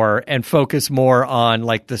power and focus more on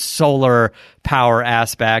like the solar power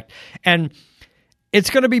aspect. And it's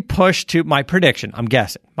going to be pushed to, my prediction, I'm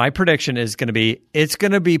guessing, my prediction is going to be, it's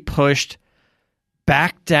going to be pushed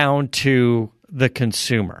back down to the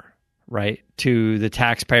consumer, right? To the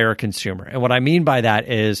taxpayer consumer. And what I mean by that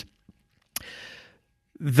is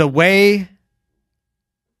the way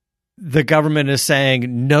the government is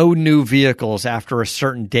saying no new vehicles after a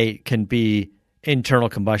certain date can be internal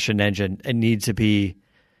combustion engine and needs to be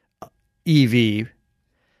EV.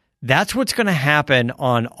 That's what's going to happen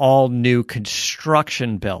on all new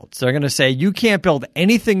construction builds. They're going to say you can't build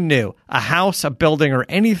anything new, a house, a building, or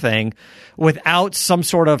anything without some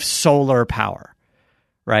sort of solar power,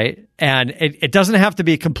 right? And it doesn't have to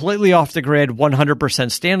be completely off the grid, 100%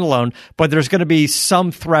 standalone, but there's going to be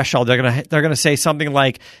some threshold. They're going to say something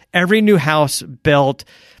like every new house built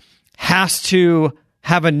has to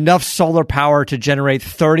have enough solar power to generate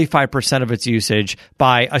 35% of its usage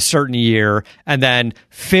by a certain year, and then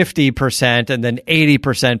 50%, and then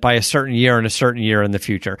 80% by a certain year and a certain year in the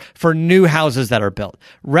future for new houses that are built.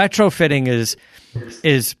 Retrofitting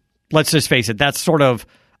is let's just face it, that's sort of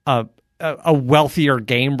a wealthier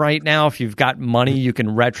game right now. If you've got money, you can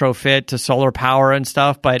retrofit to solar power and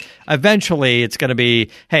stuff, but eventually it's going to be,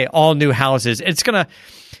 hey, all new houses. It's going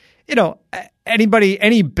to,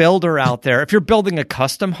 any builder out there, if you're building a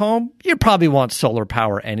custom home, you probably want solar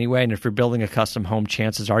power anyway. And if you're building a custom home,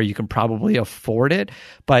 chances are you can probably afford it.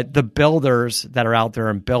 But the builders that are out there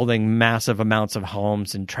and building massive amounts of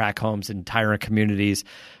homes and tract homes and entire communities,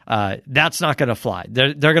 that's not going to fly.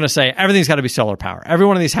 They're going to say everything's got to be solar power. Every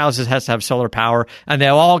one of these houses has to have solar power, and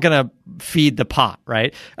they're all going to feed the pot,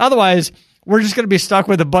 right? Otherwise, we're just going to be stuck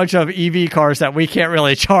with a bunch of EV cars that we can't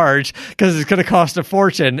really charge because it's going to cost a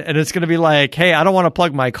fortune. And it's going to be like, hey, I don't want to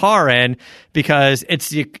plug my car in because it's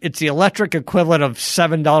the electric equivalent of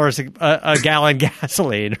 $7 a gallon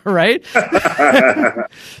gasoline, right?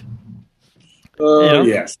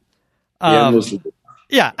 Yes.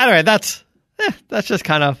 Yeah. Anyway, that's just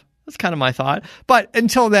kind of my thought. But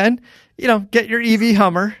until then, get your EV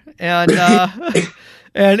Hummer and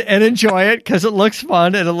and enjoy it because it looks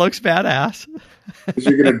fun and it looks badass.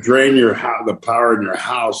 You're going to drain the power in your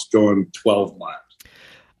house going 12 miles.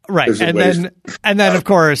 Right. And then of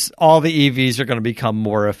course, all the EVs are going to become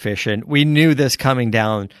more efficient. We knew this coming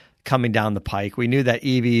down the pike. We knew that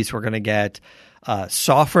EVs were going to get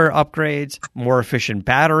software upgrades, more efficient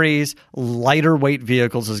batteries, lighter weight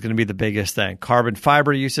vehicles is going to be the biggest thing. Carbon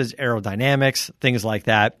fiber usage, aerodynamics, things like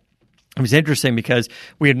that. It was interesting because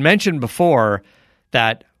we had mentioned before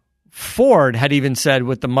that Ford had even said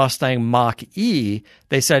with the Mustang Mach-E,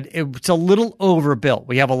 they said it's a little overbuilt.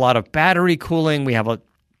 We have a lot of battery cooling. We have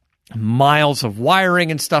miles of wiring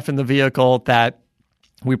and stuff in the vehicle that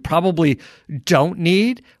we probably don't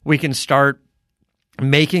need. We can start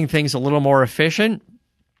making things a little more efficient.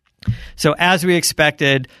 So as we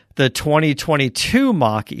expected, the 2022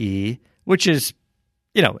 Mach-E, which is,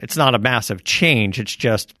 it's not a massive change. It's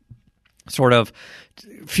just sort of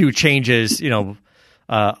few changes,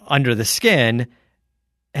 under the skin,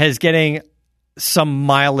 is getting some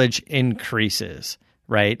mileage increases,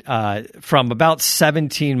 right? From about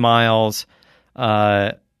 17 miles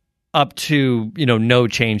up to, no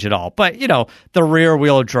change at all. But, the rear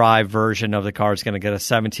wheel drive version of the car is going to get a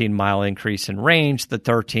 17-mile increase in range.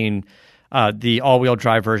 The all-wheel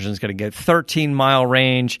drive version is going to get 13-mile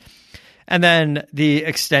range. And then the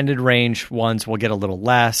extended range ones will get a little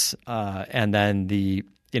less. And then the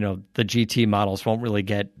GT models won't really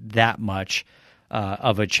get that much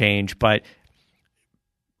of a change. But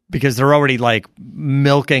because they're already like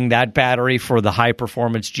milking that battery for the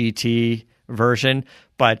high-performance GT version.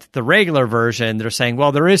 But the regular version, they're saying,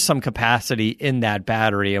 well, there is some capacity in that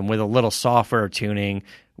battery, and with a little software tuning,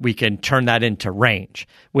 we can turn that into range.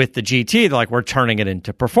 With the GT, they're like, we're turning it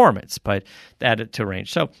into performance, but add it to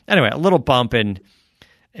range. So anyway, a little bump in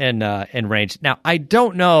range. Now, I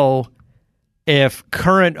don't know if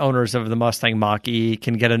current owners of the Mustang Mach-E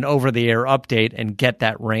can get an over-the-air update and get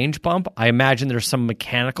that range bump. I imagine there's some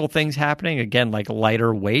mechanical things happening, again, like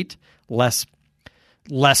lighter weight, less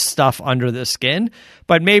stuff under the skin,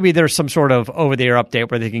 but maybe there's some sort of over-the-air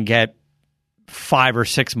update where they can get 5 or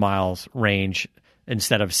 6 miles range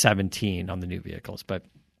instead of 17 on the new vehicles. But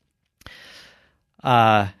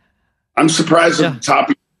I'm surprised at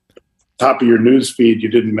the top of your news feed you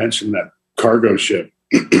didn't mention that cargo ship.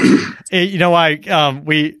 We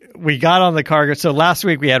got on the cargo. So last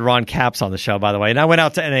week we had Ron Capps on the show, by the way, and I went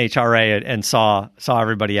out to NHRA and saw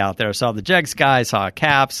everybody out there. Saw the Jegs guy, saw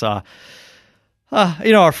Capps, saw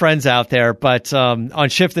our friends out there. But on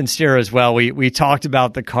Shift and Steer as well, we talked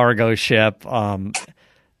about the cargo ship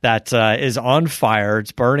that is on fire.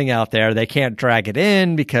 It's burning out there. They can't drag it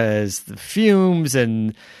in because the fumes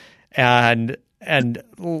and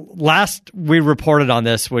last we reported on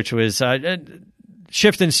this, which was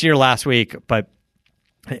Shift and Steer last week, but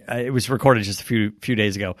it was recorded just a few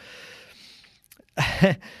days ago.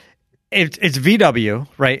 It's VW,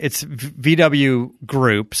 right? It's VW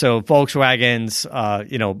Group. So Volkswagens,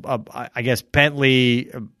 I guess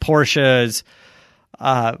Bentley, Porsches.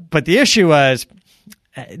 But the issue was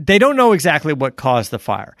they don't know exactly what caused the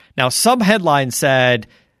fire. Now, some headlines said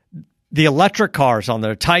the electric cars on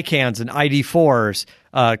the Taycans and ID4s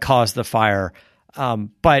caused the fire.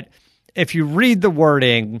 But if you read the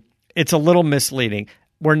wording, it's a little misleading.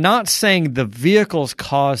 We're not saying the vehicles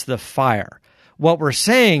caused the fire. What we're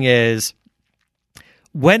saying is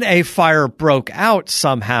when a fire broke out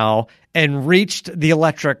somehow and reached the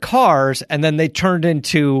electric cars and then they turned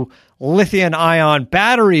into lithium-ion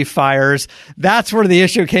battery fires, that's where the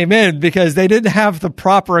issue came in because they didn't have the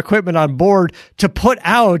proper equipment on board to put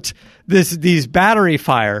out these battery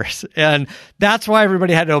fires. And that's why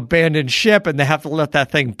everybody had to abandon ship and they have to let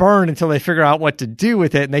that thing burn until they figure out what to do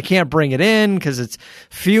with it. And they can't bring it in because it's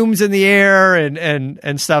fumes in the air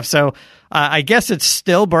and stuff. So I guess it's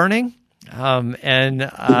still burning.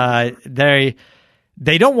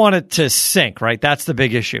 They don't want it to sink, right? That's the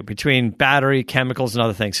big issue between battery, chemicals, and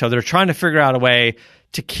other things. So they're trying to figure out a way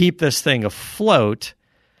to keep this thing afloat.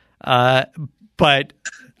 But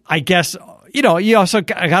I guess, you also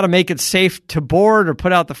got to make it safe to board or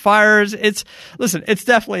put out the fires. It's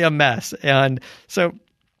definitely a mess. And so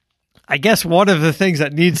I guess one of the things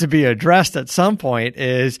that needs to be addressed at some point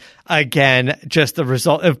is, again, just the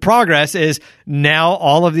result of progress is now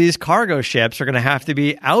all of these cargo ships are going to have to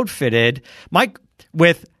be outfitted, Mike,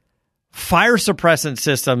 with fire suppressant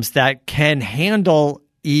systems that can handle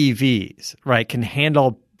EVs, right? Can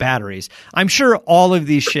handle batteries. I'm sure all of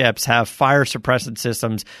these ships have fire suppressant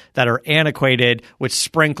systems that are antiquated with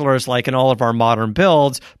sprinklers like in all of our modern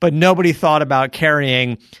builds, but nobody thought about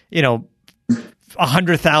carrying,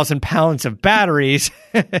 100,000 pounds of batteries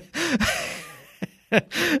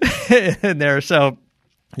in there. So,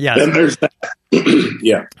 yeah. Then there's that.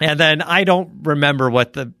 Yeah. And then I don't remember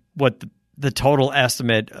what the total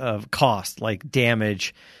estimate of cost, like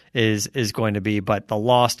damage, is going to be, but the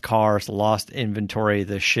lost cars, the lost inventory,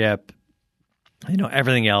 the ship,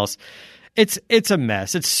 everything else, it's a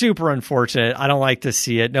mess. It's super unfortunate. I don't like to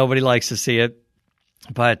see it. Nobody likes to see it,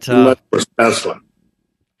 but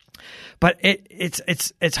But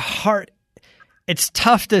it's hard. It's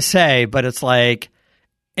tough to say, but it's like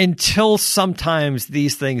until sometimes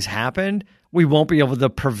these things happen, we won't be able to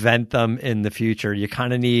prevent them in the future. You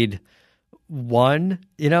kind of need one,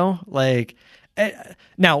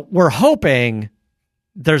 now we're hoping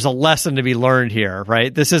there's a lesson to be learned here,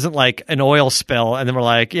 right? This isn't like an oil spill, and then we're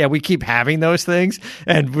like, yeah, we keep having those things,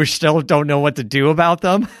 and we still don't know what to do about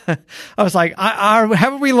them. I was like,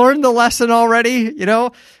 haven't we learned the lesson already? You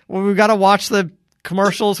know, when we've got to watch the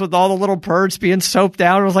commercials with all the little birds being soaped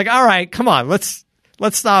down. I was like, all right, come on, let's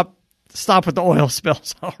stop with the oil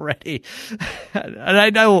spills already. And I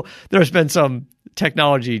know there's been some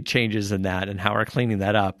technology changes in that and how we're cleaning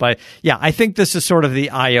that up, but yeah, I think this is sort of the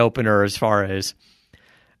eye opener as far as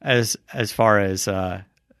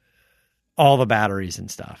all the batteries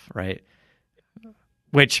and stuff, right?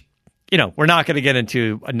 Which, you know, we're not going to get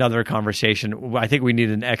into another conversation. I think we need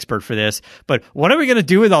an expert for this. But what are we going to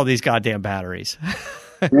do with all these goddamn batteries?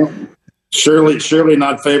 Well, surely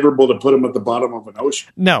not favorable to put them at the bottom of an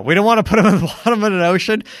ocean. No, we don't want to put them at the bottom of an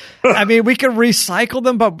ocean. I mean, we can recycle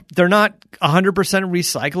them, but they're not 100%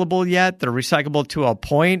 recyclable yet. They're recyclable to a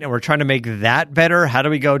point, and we're trying to make that better. How do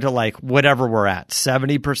we go to like whatever we're at,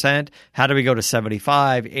 70%? How do we go to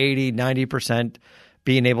 75, 80, 90%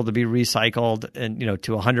 being able to be recycled and, you know,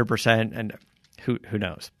 to 100%? And who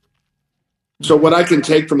knows? So what I can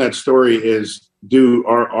take from that story is,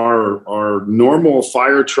 are normal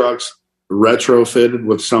fire trucks retrofitted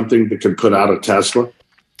with something that can put out a Tesla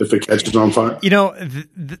if it catches on fire? You know,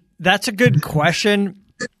 that's a good question.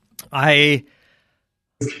 I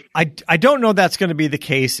don't know that's going to be the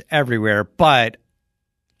case everywhere, but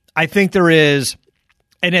I think there is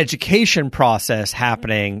an education process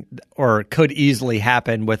happening, or could easily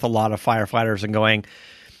happen, with a lot of firefighters and going,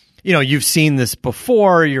 you know, you've seen this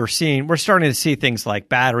before. We're starting to see things like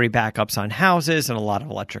battery backups on houses and a lot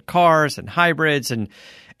of electric cars and hybrids, and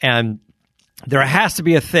there has to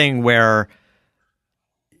be a thing where,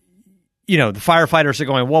 you know, the firefighters are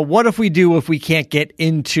going, well, what if we can't get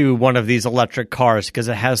into one of these electric cars because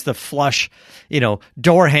it has the flush, you know,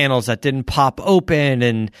 door handles that didn't pop open,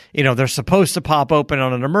 and, you know, they're supposed to pop open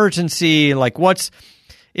on an emergency. Like, what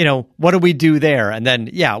do we do there? And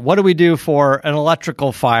then, yeah, what do we do for an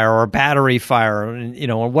electrical fire or a battery fire? And, you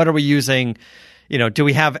know, or what are we using? You know, do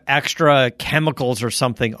we have extra chemicals or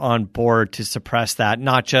something on board to suppress that?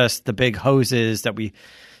 Not just the big hoses that we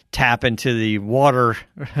tap into the water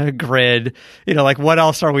grid. You know, like, what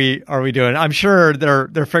else are we doing? I'm sure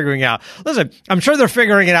they're figuring out. Listen, I'm sure they're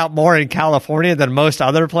figuring it out more in California than most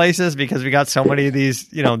other places, because we got so many of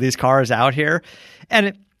these, you know, these cars out here.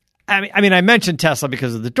 And I mean, I mentioned Tesla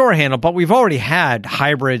because of the door handle, but we've already had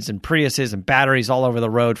hybrids and Priuses and batteries all over the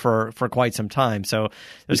road for quite some time. So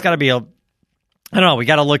there's got to be I don't know, we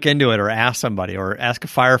got to look into it, or ask somebody, or ask a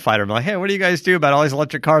firefighter. I'm like, hey, what do you guys do about all these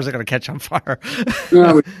electric cars that are going to catch on fire?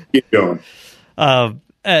 No, we keep going.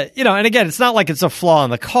 You know, and again, it's not like it's a flaw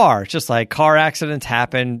in the car. It's just like car accidents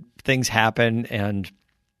happen, things happen, and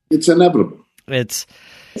it's inevitable.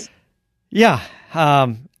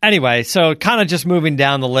 Anyway, so kind of just moving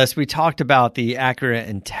down the list, we talked about the Acura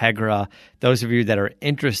Integra. Those of you that are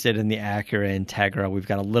interested in the Acura Integra, we've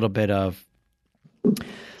got a little bit of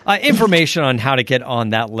information on how to get on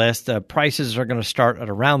that list. Prices are going to start at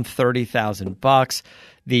around $30,000.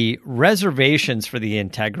 The reservations for the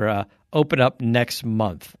Integra open up next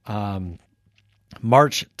month,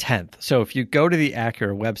 March 10th. So if you go to the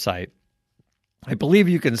Acura website, I believe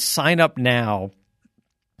you can sign up now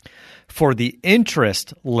for the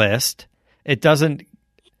interest list. It doesn't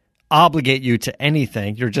obligate you to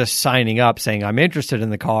anything. You're just signing up saying, I'm interested in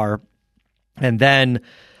the car. And then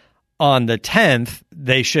on the 10th,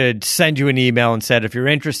 they should send you an email and said, if you're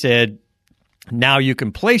interested, now you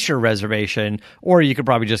can place your reservation, or you could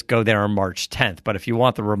probably just go there on March 10th. But if you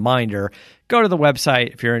want the reminder, go to the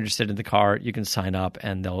website. If you're interested in the car, you can sign up,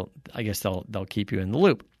 and they'll keep you in the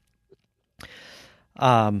loop.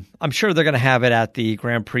 I'm sure they're going to have it at the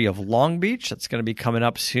Grand Prix of Long Beach. That's going to be coming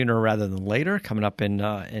up sooner rather than later, coming up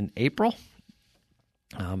in April.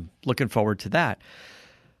 Looking forward to that.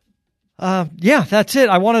 Yeah, that's it.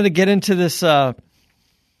 I wanted to get into this, more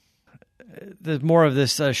of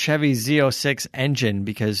this Chevy Z06 engine,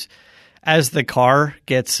 because as the car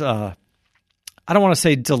gets, I don't want to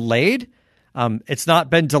say delayed. It's not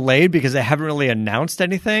been delayed because they haven't really announced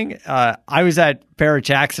anything. I was at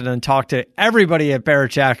Barrett-Jackson and talked to everybody at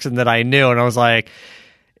Barrett-Jackson that I knew, and I was like,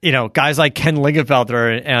 you know, guys like Ken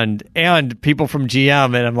Lingenfelter and people from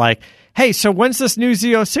GM, and I'm like, hey, so when's this new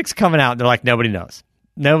Z06 coming out? And they're like, nobody knows.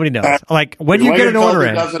 Nobody knows. Like, when you get an order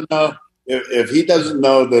in. Doesn't know. If he doesn't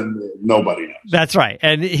know, then nobody knows. That's right.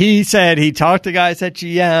 And he said he talked to guys at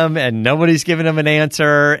GM, and nobody's given him an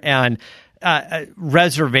answer. And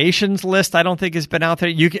reservations list, I don't think has been out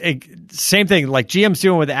there. Same thing like GM's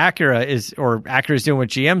doing with Acura or Acura's doing what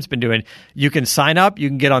GM's been doing. You can sign up, you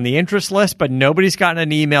can get on the interest list, but nobody's gotten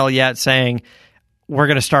an email yet saying, we're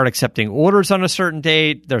going to start accepting orders on a certain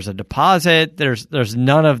date. There's a deposit. There's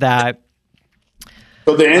none of that.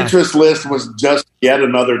 So the interest list was just yet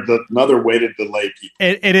another way to delay people.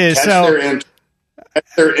 It is. Catch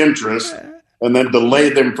their interest and then delay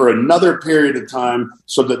them for another period of time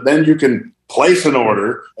so that then you can place an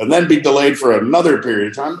order and then be delayed for another period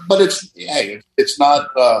of time. But it's not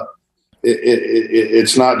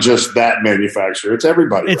it's not just that manufacturer. It's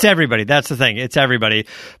everybody. It's everybody. That's the thing. It's everybody.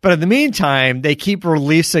 But in the meantime, they keep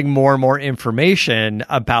releasing more and more information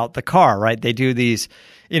about the car, right? They do these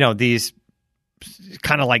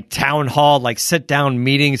kind of like town hall, like sit down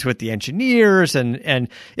meetings with the engineers and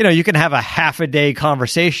you can have a half a day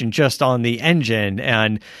conversation just on the engine.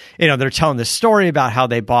 And, they're telling the story about how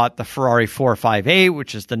they bought the Ferrari 458,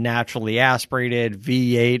 which is the naturally aspirated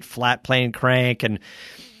V8 flat plane crank. And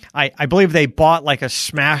I believe they bought like a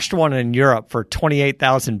smashed one in Europe for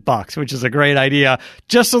 $28,000, which is a great idea,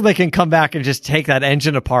 just so they can come back and just take that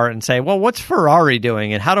engine apart and say, well, what's Ferrari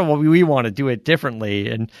doing and how do we want to do it differently?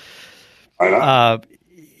 And,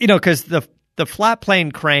 because the flat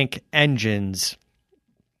plane crank engines,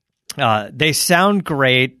 they sound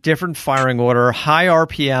great, different firing order, high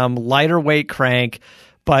RPM, lighter weight crank,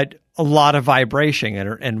 but a lot of vibration.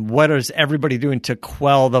 And what is everybody doing to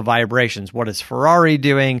quell the vibrations? What is Ferrari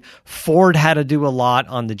doing? Ford had to do a lot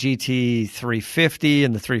on the GT350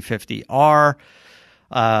 and the 350R.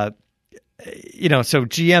 So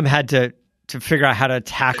GM had to figure out how to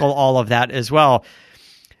tackle all of that as well.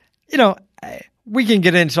 We can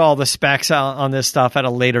get into all the specs on this stuff at a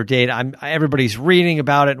later date. Everybody's reading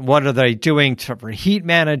about it. What are they doing for heat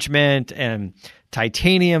management and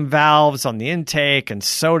titanium valves on the intake and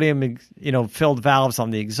sodium, filled valves on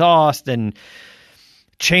the exhaust and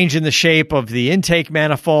changing the shape of the intake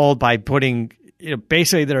manifold by putting,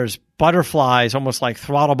 basically there's butterflies, almost like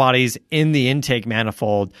throttle bodies in the intake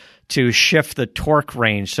manifold to shift the torque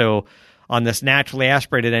range. So on this naturally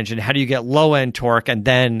aspirated engine, how do you get low end torque and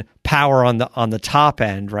then power on the top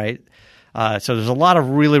end, right? So there's a lot of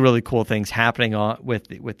really, really cool things happening with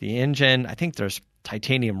the engine. I think there's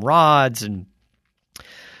titanium rods and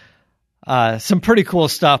some pretty cool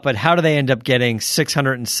stuff. But how do they end up getting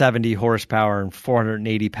 670 horsepower and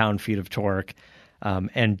 480 pound-feet of torque,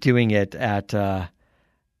 and doing it at a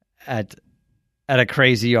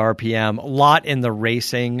crazy RPM? A lot in the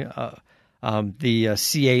racing. The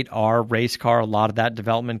C8R race car, a lot of that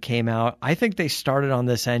development came out. I think they started on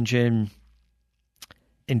this engine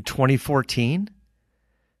in 2014.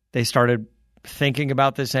 They started thinking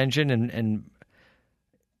about this engine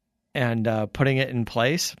and putting it in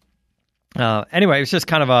place. Anyway, it was just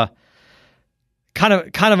kind of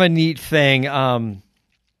a neat thing. And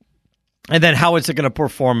then how is it going to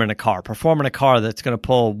perform in a car? Perform in a car that's going to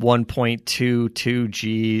pull 1.22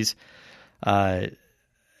 Gs.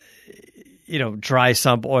 Dry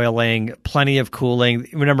sump oiling, plenty of cooling.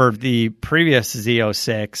 Remember the previous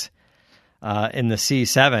Z06 in the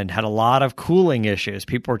C7 had a lot of cooling issues.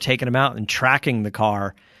 People were taking them out and tracking the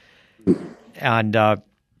car and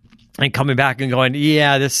coming back and going,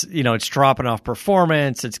 yeah, this, it's dropping off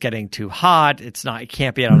performance. It's getting too hot. It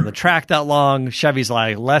can't be out on the track that long. Chevy's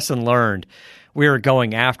like, lesson learned. We were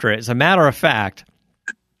going after it. As a matter of fact,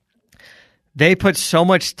 they put so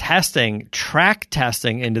much track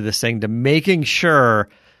testing into this thing to making sure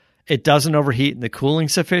it doesn't overheat and the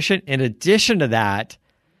cooling's sufficient. In addition to that,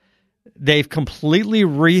 they've completely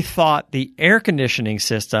rethought the air conditioning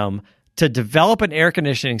system to develop an air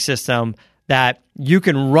conditioning system that you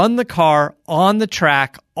can run the car on the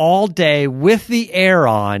track all day with the air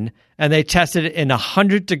on, and they tested it in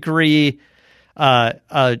 100-degree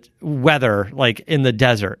weather, like in the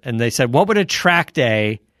desert. And they said, what would a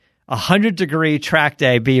 100-degree track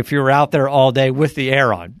day be if you were out there all day with the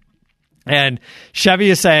air on? And Chevy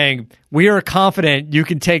is saying, we are confident you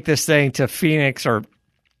can take this thing to Phoenix or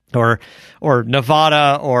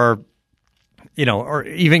Nevada or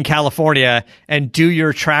even California and do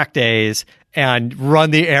your track days and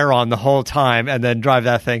run the air on the whole time and then drive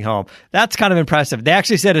that thing home. That's kind of impressive. They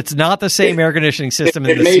actually said it's not the same air conditioning system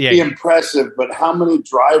in the C8. It may be impressive, but how many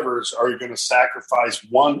drivers are you going to sacrifice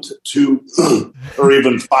 1 to 2 or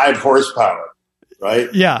even 5 horsepower,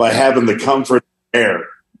 right? Yeah. By having the comfort of air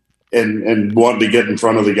and wanting to get in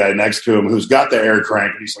front of the guy next to him who's got the air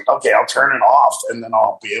crank, and he's like, okay, I'll turn it off, and then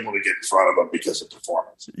I'll be able to get in front of him because of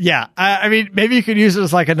performance. Yeah. I mean, maybe you could use it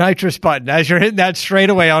as like a nitrous button. As you're hitting that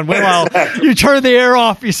straightaway on while you turn the air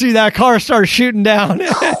off, you see that car start shooting down,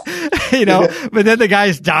 but then the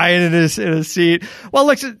guy's dying in his seat. Well,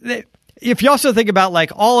 look, if you also think about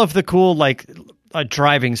like all of the cool, like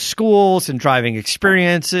driving schools and driving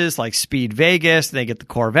experiences like Speed Vegas. They get the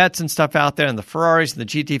Corvettes and stuff out there and the Ferraris and the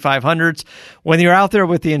GT500s. When you're out there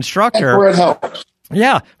with the instructor, That's where it helps.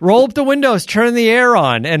 Yeah, roll up the windows, turn the air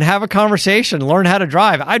on, and have a conversation, learn how to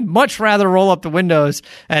drive. I'd much rather roll up the windows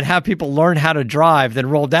and have people learn how to drive than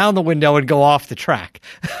roll down the window and go off the track.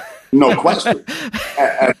 No question.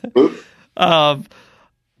 Absolutely.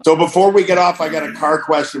 So before we get off, I got a car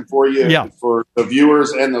question for you, for the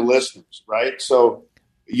viewers and the listeners, right? So,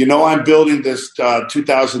 I'm building this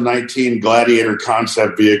 2019 Gladiator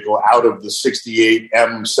concept vehicle out of the 68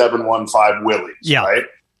 M715 Willys, right?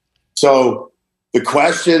 So the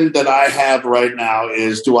question that I have right now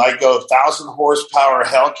is, do I go 1,000 horsepower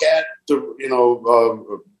Hellcat,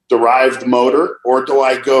 derived motor, or do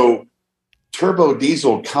I go turbo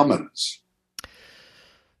diesel Cummins?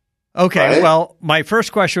 Okay, right? Well, my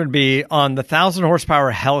first question would be on the 1,000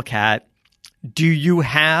 horsepower Hellcat, do you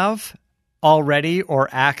have already or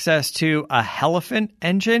access to a Hellefant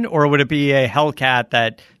engine, or would it be a Hellcat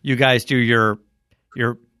that you guys do your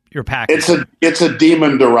package? It's a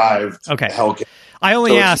demon derived Hellcat. I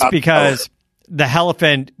only ask because the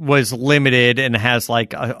Hellefant was limited and has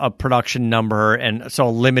like a production number, and so a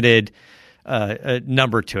limited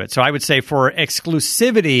number to it. So I would say for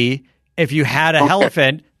exclusivity, if you had a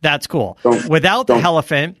Hellefant, that's cool. Without the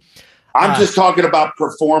Hellefant, I'm just talking about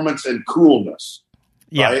performance and coolness.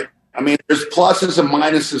 Yeah. Right? I mean, there's pluses and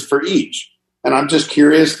minuses for each. And I'm just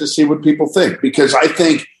curious to see what people think, because I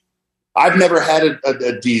think I've never had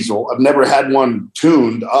a diesel. I've never had one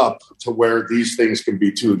tuned up to where these things can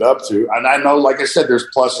be tuned up to. And I know, like I said, there's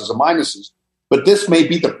pluses and minuses. But this may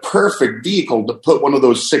be the perfect vehicle to put one of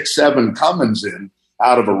those 6.7 Cummins in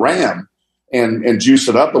out of a Ram and juice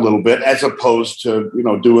it up a little bit, as opposed to,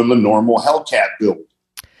 doing the normal Hellcat build,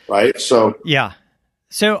 right? So yeah.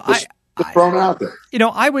 So just thrown out there.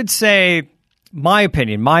 I would say my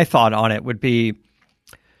opinion, my thought on it would be,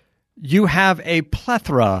 you have a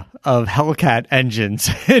plethora of Hellcat engines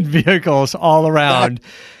in vehicles all around,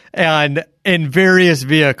 and in various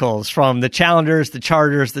vehicles, from the Challengers, the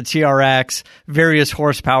Chargers, the TRX, various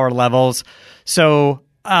horsepower levels. So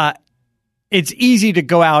it's easy to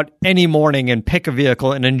go out any morning and pick a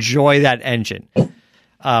vehicle and enjoy that engine.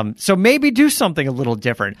 So maybe do something a little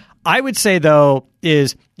different. I would say, though,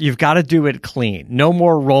 is you've got to do it clean. No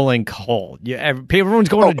more rolling coal. Everyone's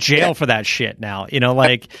going to jail for that shit now.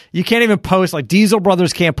 You can't even post, like Diesel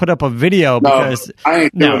Brothers can't put up a video because I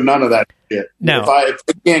ain't doing none of that shit. No. If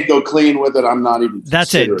I can't go clean with it, I'm not even.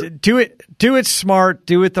 That's it. Do it smart.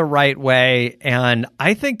 Do it the right way. And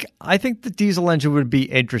I think the diesel engine would be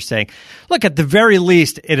interesting. Look, at the very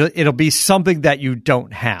least, it'll be something that you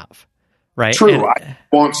don't have. Right. True. I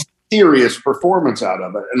want serious performance out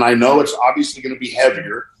of it. And I know it's obviously going to be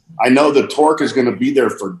heavier. I know the torque is going to be there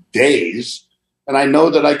for days. And I know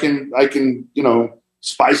that I can,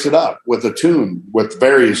 spice it up with a tune, with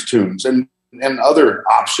various tunes and other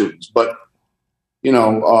options. But,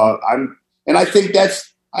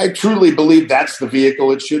 I truly believe that's the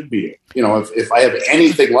vehicle it should be. If I have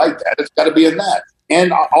anything like that, it's got to be in that.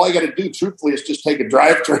 And all I got to do, truthfully, is just take a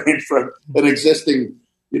drivetrain from an existing,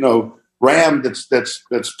 Ram that's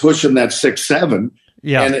pushing that 6.7,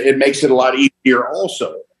 and it makes it a lot easier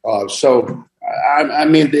also. I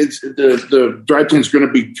mean, the drivetrain is going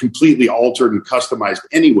to be completely altered and customized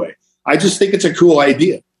anyway. I just think it's a cool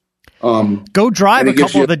idea. Go drive a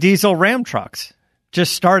couple of the diesel Ram trucks.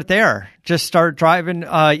 Just start there. Just start driving.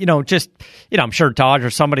 I'm sure Dodge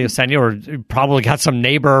or somebody will send you, or you probably got some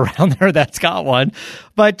neighbor around there that's got one.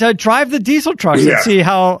 But drive the diesel trucks and see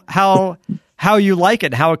how you like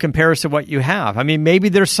it, how it compares to what you have. I mean, maybe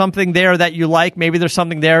there's something there that you like. Maybe there's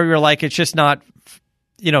something there you're like, it's just not,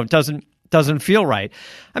 doesn't feel right.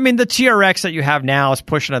 I mean, the TRX that you have now is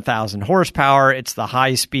pushing 1,000 horsepower. It's the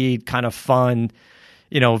high speed kind of fun,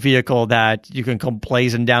 vehicle that you can come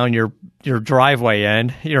blazing down your driveway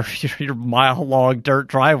in, your mile long dirt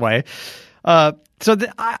driveway. So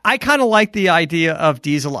I kind of like the idea of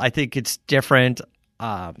diesel. I think it's different.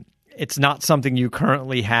 It's not something you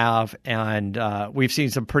currently have, and we've seen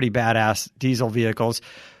some pretty badass diesel vehicles.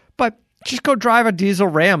 But just go drive a diesel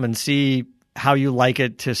Ram and see how you like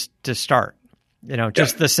it to start.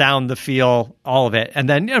 Just the sound, the feel, all of it. And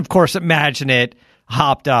then, of course, imagine it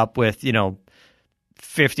hopped up with,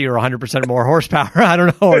 50 or 100% more horsepower. I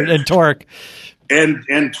don't know, and torque. And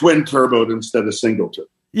twin turboed instead of single turbo.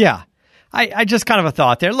 Yeah. I just kind of a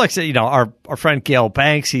thought there. Look, our friend Gail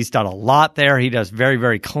Banks, he's done a lot there. He does very,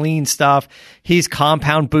 very clean stuff. He's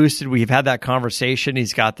compound boosted. We've had that conversation.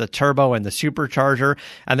 He's got the turbo and the supercharger.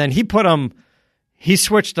 And then he put them he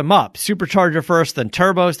switched them up. Supercharger first, then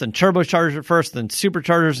turbos, then turbocharger first, then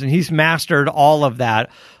superchargers, and he's mastered all of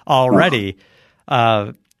that already.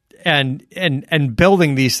 And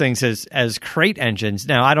building these things as crate engines.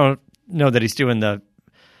 Now, I don't know that he's doing the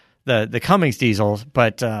Cummins diesels,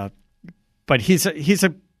 but he's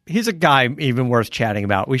a guy even worth chatting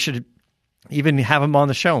about. We should even have him on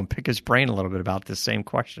the show and pick his brain a little bit about this same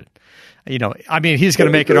question. You know, I mean, he's going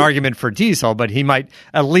to make an argument for diesel, but he might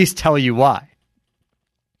at least tell you why.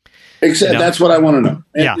 Exactly. That's what I want to know.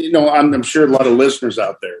 And, yeah. You know, I'm sure a lot of listeners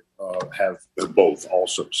out there have both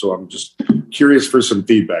also. So I'm just curious for some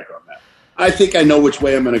feedback on that. I think I know which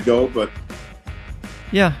way I'm going to go, but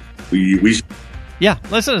yeah, we yeah.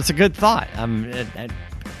 Listen, it's a good thought. You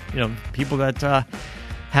know, people that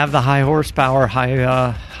have the high horsepower,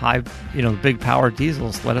 high, you know, big power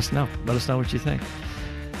diesels. Let us know. Let us know what you think.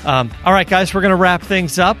 All right, guys, we're going to wrap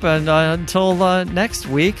things up. And until next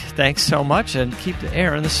week, thanks so much. And keep the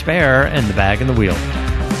air in the spare and the bag in the wheel.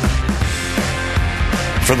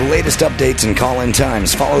 For the latest updates and call-in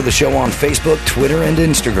times, follow the show on Facebook, Twitter, and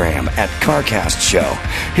Instagram at CarCast Show.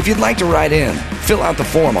 If you'd like to write in, fill out the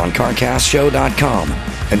form on CarCastShow.com.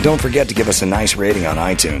 And don't forget to give us a nice rating on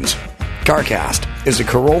iTunes. CarCast is a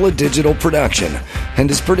Corolla Digital production and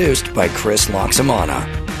is produced by Chris Loxamana.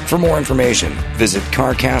 For more information, visit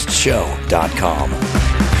CarCastShow.com.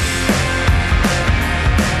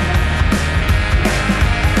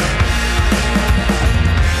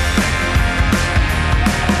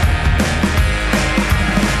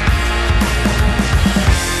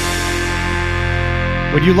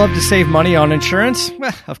 Would you love to save money on insurance?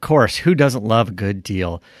 Well, of course. Who doesn't love a good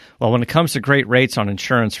deal? Well, when it comes to great rates on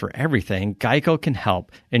insurance for everything, Geico can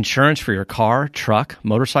help. Insurance for your car, truck,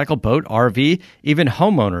 motorcycle, boat, RV, even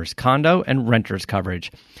homeowners, condo, and renters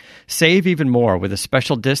coverage. Save even more with a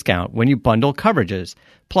special discount when you bundle coverages.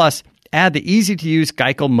 Plus, add the easy-to-use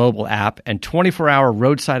Geico mobile app and 24-hour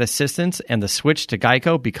roadside assistance, and the switch to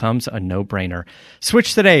Geico becomes a no-brainer.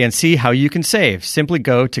 Switch today and see how you can save. Simply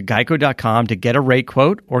go to geico.com to get a rate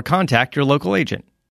quote or contact your local agent.